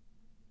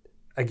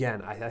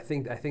again. I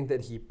think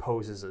that he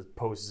poses a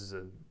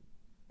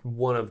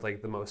one of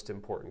like the most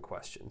important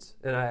questions,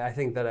 and I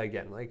think that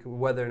again, like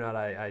whether or not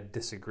I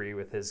disagree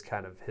with his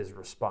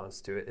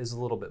response to it is a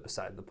little bit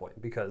beside the point,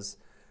 because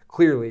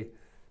clearly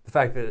the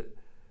fact that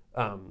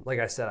like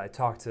I said, I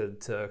talked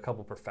to a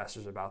couple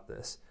professors about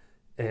this,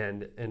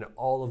 and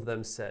all of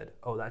them said,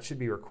 oh, that should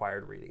be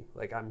required reading.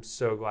 Like, I'm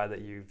so glad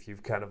that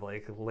you've kind of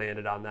like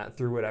landed on that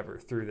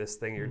through this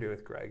thing you're doing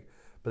with Greg.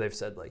 But they've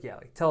said like, yeah,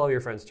 like tell all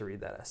your friends to read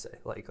that essay.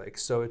 Like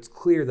so it's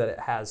clear that it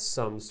has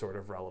some sort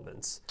of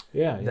relevance.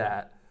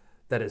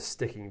 That is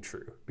sticking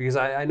true. Because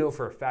I know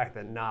for a fact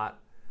that not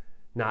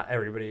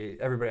everybody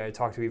I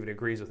talk to even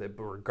agrees with it,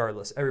 but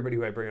regardless, everybody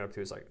who I bring it up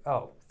to is like,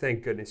 oh,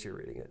 thank goodness you're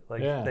reading it.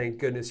 Like, thank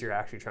goodness you're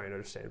actually trying to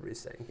understand what he's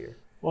saying here.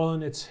 Well,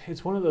 and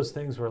it's one of those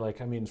things where,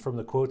 like, I mean, from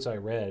the quotes I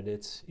read,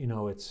 it's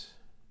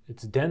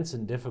dense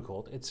and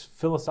difficult. It's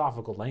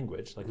philosophical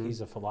language. Like,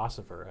 he's a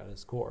philosopher at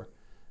his core.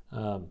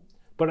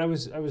 But I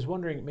was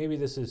wondering, maybe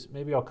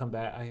I'll come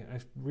back. I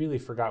really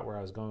forgot where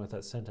I was going with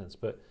that sentence,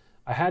 but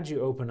I had you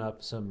open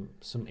up some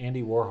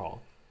Andy Warhol,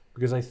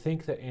 because I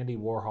think that Andy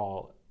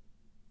Warhol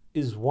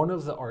is one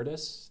of the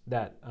artists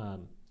that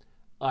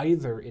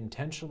either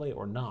intentionally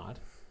or not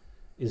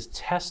is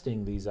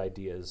testing these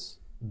ideas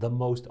the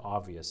most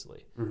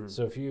obviously.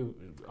 So if you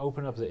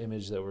open up the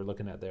image that we're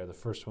looking at there, the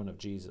first one of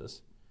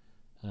Jesus,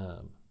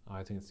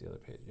 I think it's the other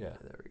page. Yeah,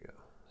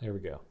 there we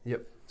go.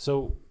 Yep.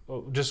 So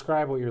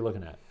describe what you're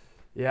looking at.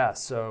 Yeah.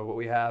 So what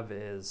we have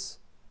is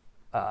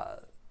a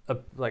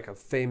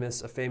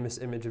famous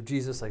image of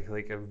Jesus,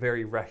 like a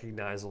very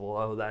recognizable.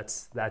 Oh,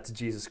 that's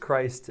Jesus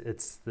Christ.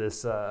 It's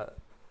this.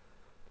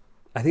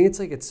 I think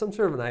it's some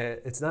sort of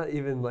it's not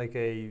even like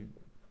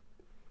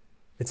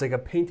it's like a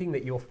painting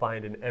that you'll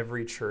find in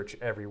every church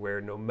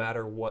everywhere, no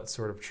matter what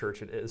sort of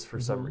church it is for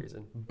some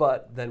reason.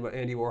 But then what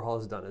Andy Warhol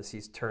has done is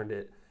he's turned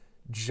it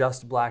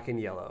just black and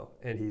yellow,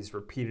 and he's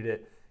repeated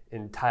it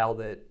and tiled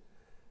it.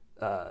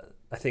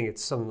 I think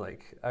it's something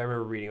like, I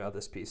remember reading about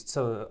this piece, it's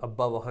something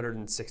above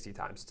 160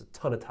 times. It's a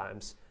ton of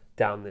times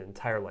down the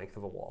entire length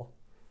of a wall.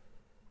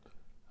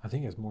 I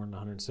think it's more than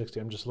 160.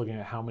 I'm just looking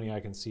at how many I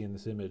can see in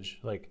this image.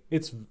 Like,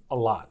 it's a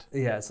lot.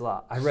 Yeah, it's a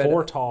lot. I read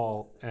 4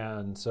 tall,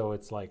 and so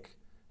it's like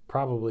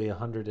probably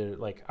 100.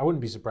 Like, I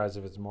wouldn't be surprised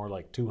if it's more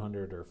like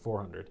 200 or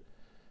 400,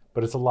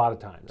 but it's a lot of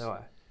times. No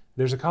way.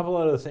 There's a couple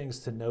other things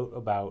to note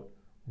about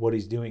what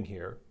he's doing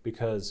here,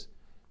 because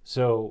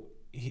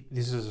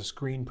this is a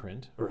screen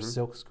print or a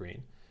silk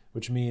screen,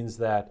 which means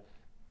that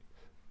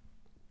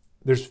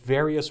there's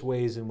various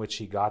ways in which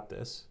he got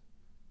this.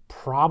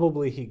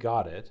 Probably he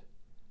got it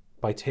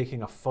by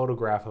taking a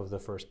photograph of the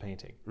first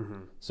painting.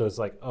 So it's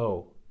like,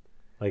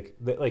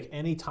 like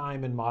any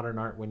time in modern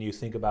art when you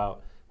think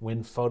about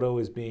when photo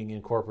is being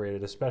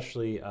incorporated,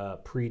 especially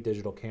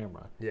pre-digital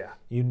camera,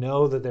 you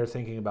know that they're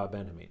thinking about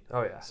Benjamin.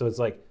 Oh yeah. So it's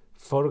like,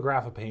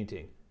 photograph a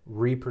painting,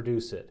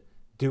 reproduce it,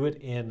 do it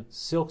in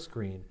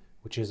silkscreen,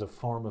 which is a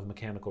form of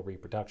mechanical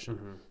reproduction.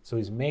 So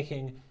he's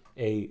making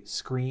a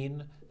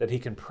screen that he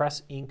can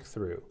press ink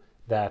through,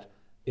 that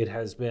it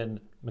has been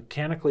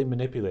mechanically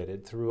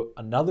manipulated through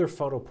another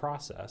photo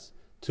process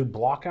to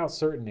block out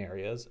certain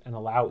areas and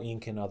allow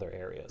ink in other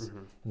areas.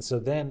 And so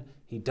then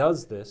he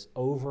does this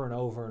over and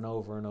over and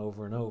over and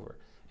over and over.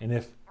 And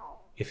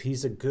if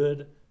he's a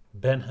good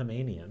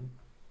Benhamanian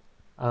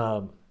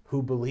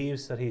who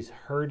believes that he's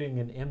herding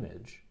an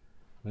image,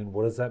 I mean,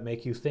 what does that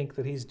make you think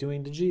that he's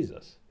doing to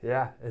Jesus?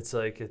 Yeah, it's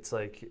like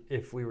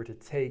if we were to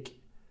take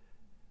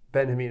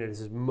Benjamin at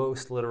his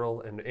most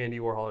literal and Andy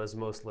Warhol at his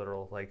most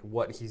literal, like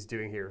what he's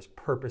doing here is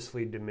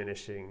purposely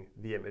diminishing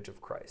the image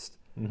of Christ,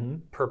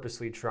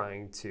 purposely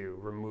trying to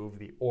remove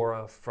the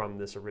aura from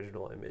this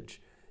original image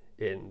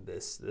in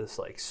this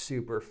like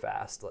super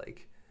fast,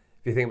 like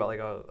if you think about like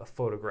a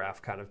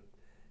photograph kind of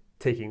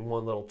taking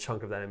one little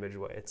chunk of that image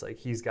away, it's like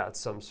he's got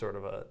some sort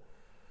of a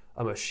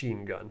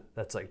machine gun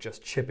that's like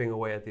just chipping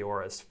away at the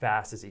aura as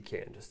fast as he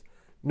can. Just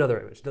another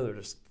image,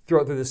 just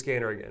throw it through the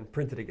scanner again,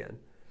 print it again.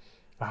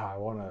 I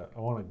want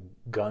a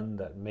gun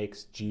that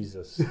makes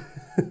Jesus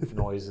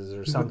noises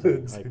or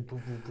something. Like,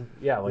 boop, boop, boop.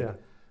 Yeah, like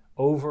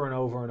over and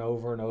over and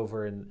over and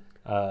over. And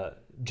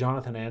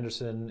Jonathan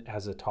Anderson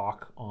has a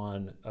talk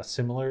on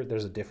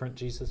there's a different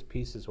Jesus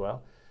piece as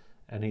well.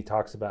 And he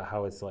talks about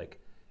how it's like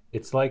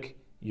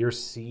you're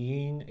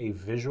seeing a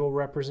visual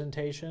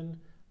representation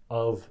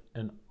of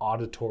an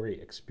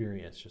auditory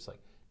experience, just like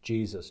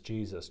Jesus,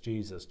 Jesus,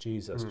 Jesus,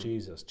 Jesus,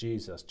 Jesus,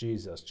 Jesus,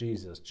 Jesus,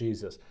 Jesus,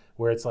 Jesus,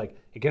 where it's like,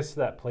 it gets to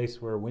that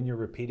place where when you're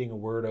repeating a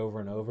word over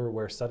and over,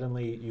 where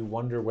suddenly you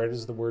wonder, where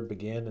does the word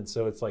begin? And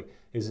so it's like,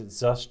 is it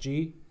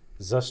Zusji,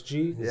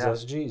 Zusji,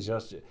 Zusji,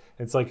 Zusji?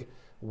 It's like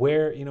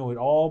where, it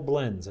all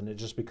blends and it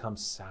just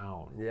becomes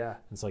sound. Yeah.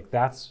 It's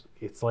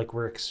like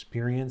we're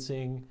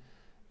experiencing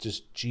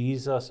just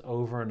Jesus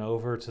over and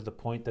over to the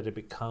point that it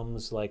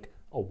becomes like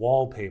a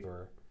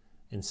wallpaper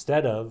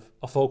instead of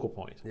a focal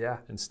point,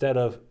 instead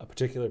of a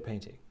particular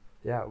painting.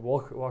 Yeah,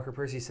 Walker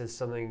Percy says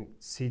something.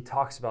 He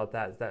talks about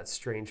that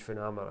strange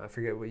phenomenon. I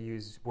forget what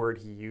word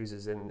he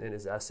uses in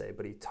his essay,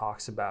 but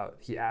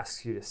he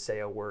asks you to say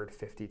a word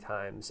 50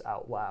 times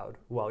out loud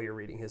while you're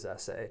reading his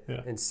essay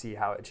and see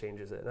how it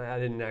changes it. And I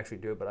didn't actually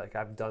do it, but like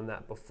I've done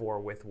that before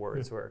with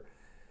words where,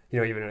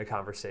 even in a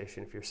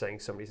conversation, if you're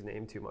saying somebody's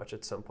name too much,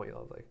 at some point you'll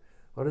have like,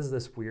 what is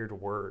this weird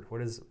word? What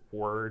is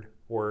word?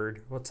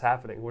 What's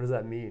happening? What does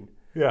that mean?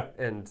 Yeah.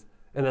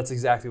 And that's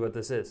exactly what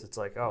this is. It's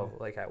like,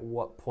 like at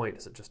what point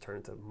does it just turn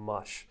into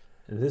mush?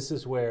 And this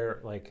is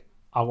where, like,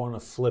 I want to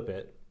flip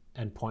it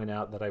and point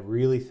out that I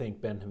really think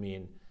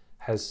Benjamin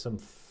has some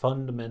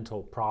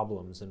fundamental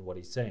problems in what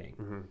he's saying.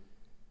 Mm-hmm.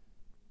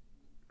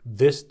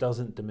 This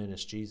doesn't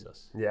diminish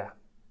Jesus. Yeah.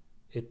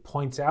 It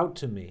points out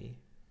to me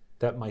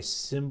that my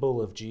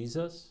symbol of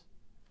Jesus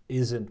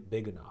isn't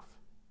big enough.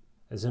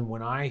 As in,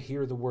 when I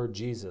hear the word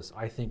Jesus,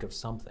 I think of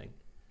something.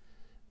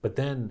 But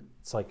then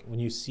it's like when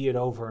you see it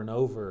over and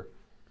over,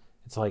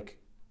 it's like,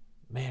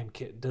 man,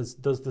 does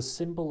the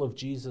symbol of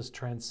Jesus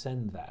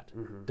transcend that?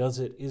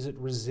 Mm-hmm. Is it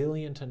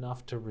resilient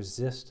enough to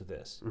resist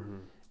this? Mm-hmm.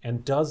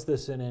 And does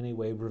this in any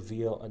way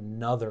reveal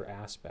another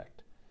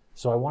aspect?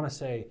 So I want to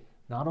say,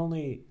 not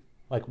only,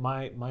 like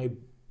my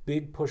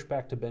big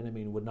pushback to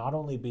Benjamin would not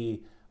only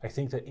be, I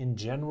think that in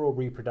general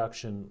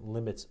reproduction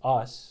limits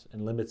us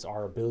and limits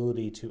our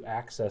ability to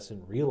access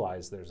and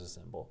realize there's a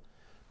symbol.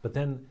 But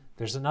then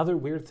there's another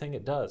weird thing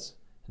it does.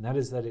 And that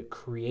is that it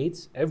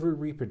creates, every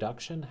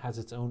reproduction has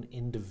its own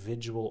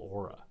individual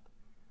aura.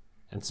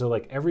 And so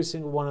like every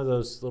single one of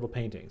those little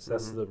paintings,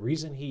 that's the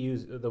reason he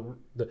used,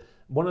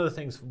 one of the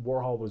things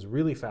Warhol was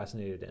really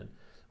fascinated in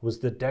was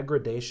the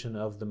degradation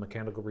of the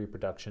mechanical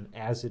reproduction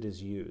as it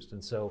is used.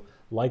 And so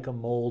like a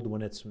mold,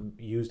 when it's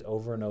used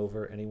over and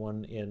over,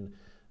 anyone in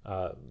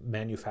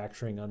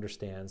manufacturing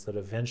understands that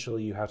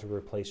eventually you have to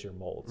replace your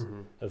molds.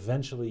 Mm-hmm.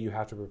 Eventually you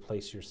have to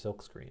replace your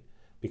silk screen,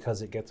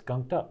 because it gets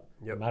gunked up.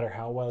 Yep. No matter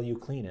how well you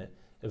clean it,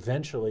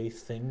 eventually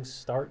things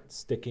start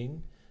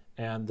sticking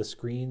and the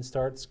screen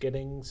starts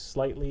getting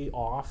slightly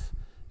off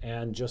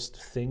and just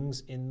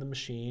things in the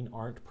machine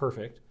aren't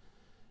perfect.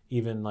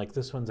 Even like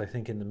this one's, I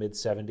think in the mid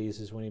 70s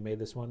is when he made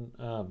this one.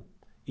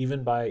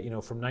 Even by,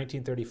 from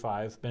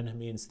 1935,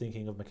 Benjamin's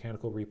thinking of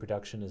mechanical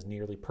reproduction as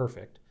nearly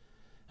perfect.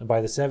 And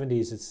by the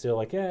 70s, it's still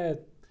like,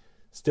 it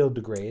still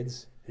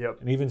degrades. Yep.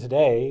 And even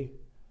today,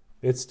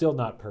 it's still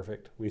not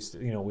perfect. We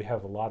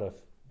have a lot of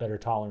better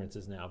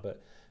tolerances now,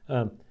 but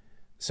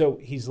so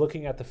he's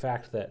looking at the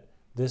fact that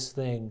this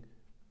thing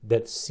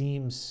that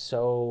seems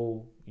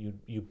so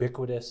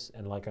ubiquitous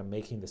and like I'm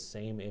making the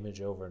same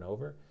image over and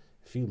over,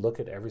 if you look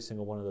at every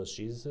single one of those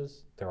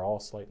Jesuses, they're all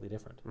slightly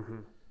different. Mm-hmm.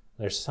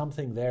 There's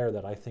something there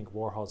that I think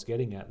Warhol's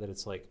getting at, that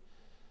it's like,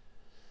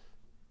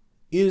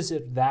 is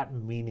it that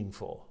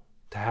meaningful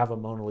to have a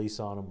Mona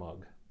Lisa on a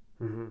mug?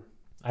 Mm-hmm.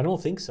 I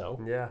don't think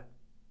so. Yeah.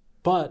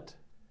 But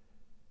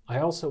I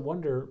also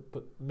wonder,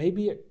 but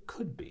maybe it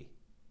could be.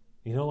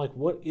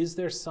 Is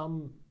there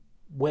some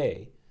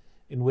way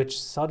in which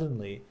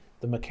suddenly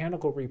the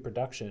mechanical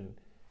reproduction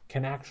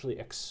can actually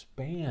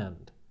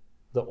expand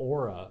the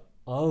aura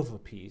of a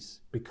piece,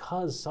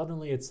 because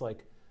suddenly it's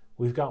like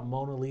we've got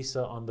Mona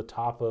Lisa on the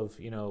top of,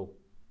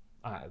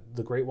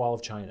 the Great Wall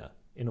of China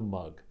in a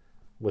mug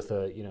with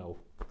a,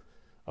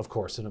 of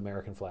course, an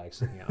American flag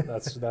sticking out.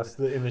 That's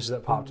the image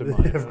that popped in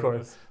mind. Of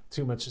course.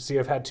 Too much. See,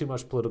 I've had too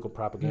much political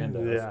propaganda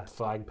of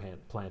flag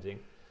planting.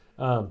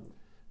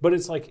 But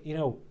it's like,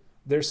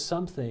 there's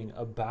something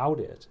about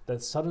it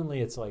that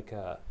suddenly it's like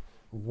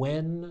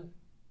when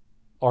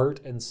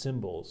art and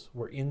symbols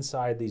were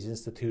inside these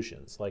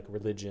institutions like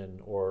religion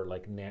or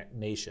like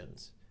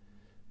nations,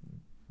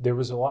 there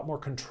was a lot more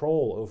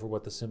control over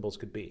what the symbols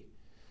could be.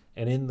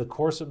 And in the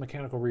course of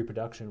mechanical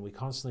reproduction, we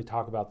constantly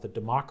talk about the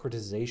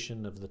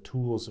democratization of the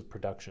tools of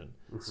production.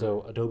 Mm-hmm.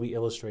 So Adobe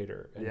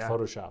Illustrator and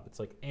Photoshop, it's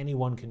like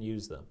anyone can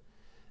use them.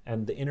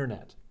 And the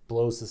internet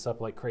blows this up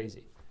like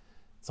crazy.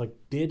 It's like,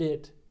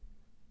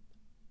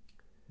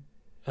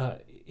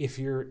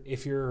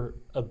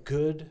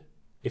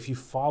 if you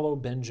follow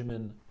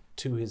Benjamin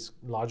to his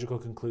logical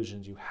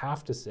conclusions, you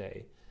have to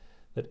say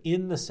that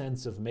in the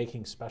sense of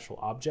making special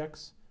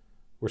objects,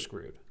 we're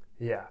screwed.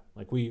 Yeah.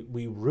 Like we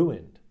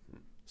ruined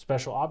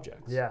special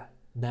objects. Yeah.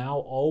 Now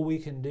all we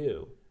can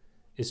do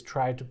is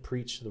try to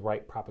preach the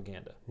right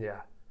propaganda.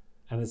 Yeah.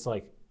 And it's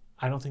like,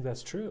 I don't think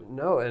that's true.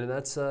 No, and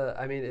that's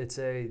it's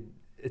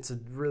a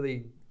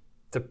really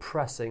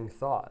depressing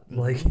thought. Mm-hmm.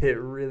 Like it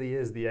really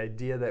is, the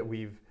idea that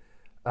we've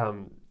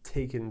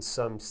taken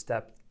some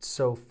step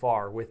so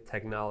far with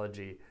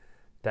technology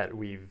that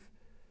we've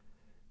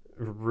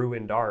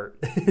ruined art.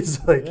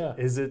 It's like,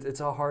 it's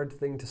a hard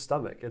thing to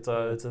stomach. It's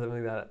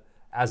something that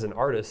as an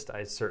artist,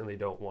 I certainly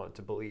don't want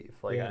to believe.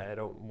 Like, I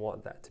don't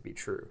want that to be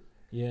true.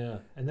 Yeah,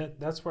 and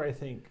that's where I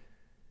think,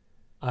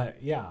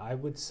 I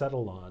would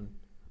settle on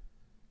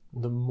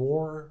the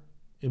more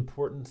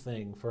important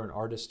thing for an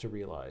artist to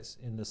realize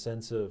in the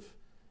sense of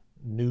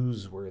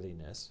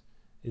newsworthiness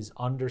is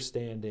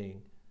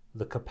understanding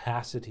the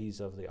capacities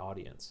of the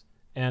audience.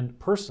 And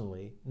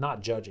personally,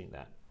 not judging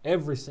that.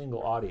 every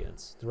single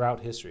audience throughout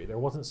history. There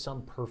wasn't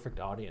some perfect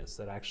audience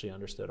that actually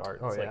understood art.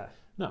 Oh, It's yeah. like,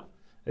 no,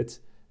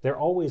 they're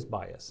always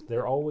biased.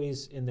 They're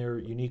always in their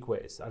unique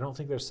ways. I don't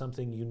think there's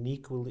something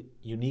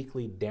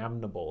uniquely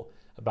damnable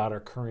about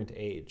our current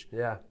age.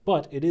 Yeah.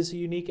 But it is a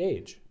unique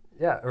age.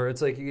 Yeah, or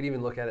it's like you could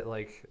even look at it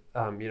like,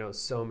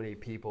 so many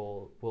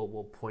people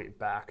will point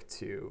back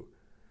to,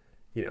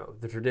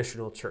 the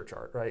traditional church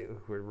art, right?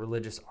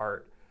 Religious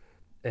art.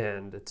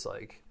 And it's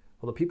like,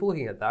 well, the people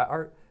looking at that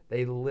art,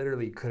 they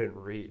literally couldn't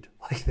read.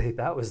 Like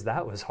that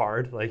was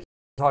hard. Like,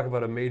 talk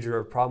about a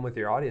major problem with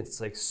your audience.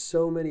 It's like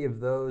so many of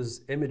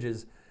those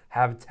images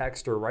have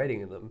text or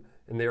writing in them,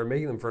 and they were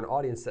making them for an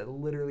audience that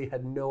literally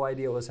had no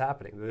idea what was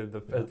happening.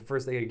 The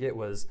first thing they could get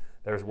was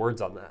there's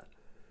words on that.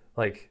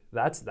 Like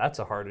that's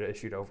a hard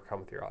issue to overcome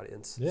with your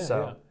audience.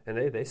 Yeah.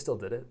 And they still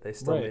did it. They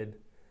still made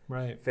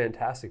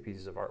fantastic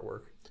pieces of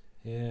artwork.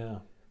 Yeah.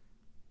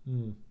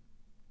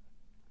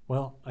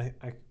 Well,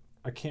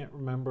 I can't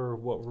remember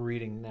what we're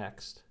reading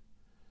next,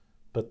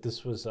 but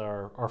this was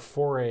our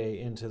foray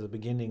into the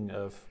beginning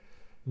of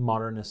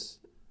modernist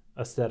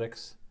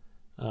aesthetics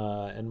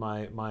and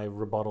my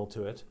rebuttal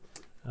to it.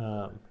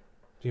 Do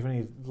you have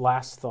any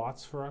last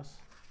thoughts for us?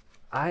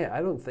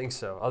 I don't think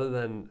so, other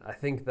than I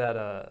think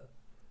that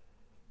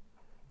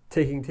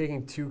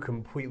taking two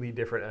completely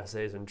different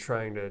essays and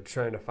trying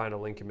to find a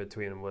link in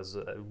between them was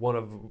one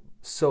of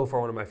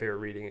my favorite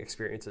reading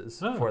experiences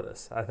for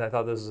this. I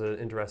thought this was an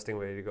interesting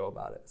way to go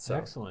about it. So.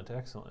 Excellent.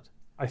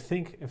 I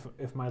think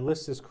if my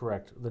list is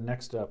correct, the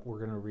next up we're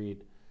going to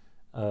read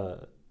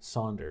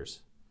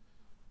Saunders,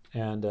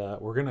 and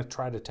we're going to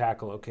try to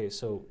tackle. Okay,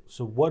 so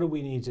what do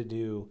we need to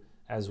do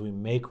as we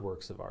make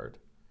works of art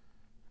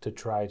to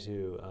try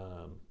to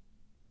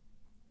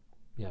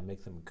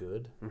make them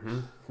good? Mm-hmm.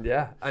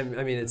 Yeah, I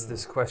mean, it's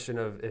this question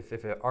of if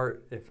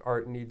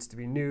art needs to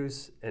be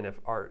news, and if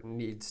art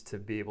needs to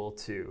be able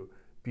to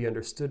be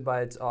understood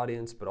by its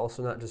audience, but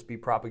also not just be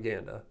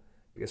propaganda,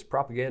 because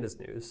propaganda is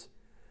news.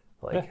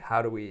 Like,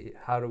 how do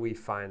we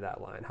find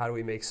that line? How do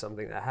we make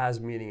something that has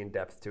meaning and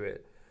depth to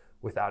it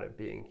without it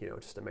being,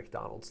 just a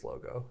McDonald's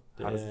logo?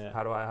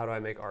 How do I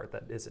make art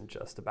that isn't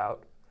just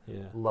about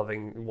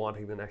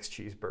wanting the next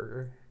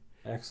cheeseburger?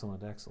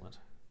 Excellent.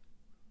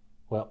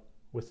 Well,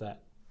 with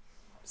that,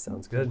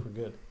 sounds good. We're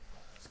good.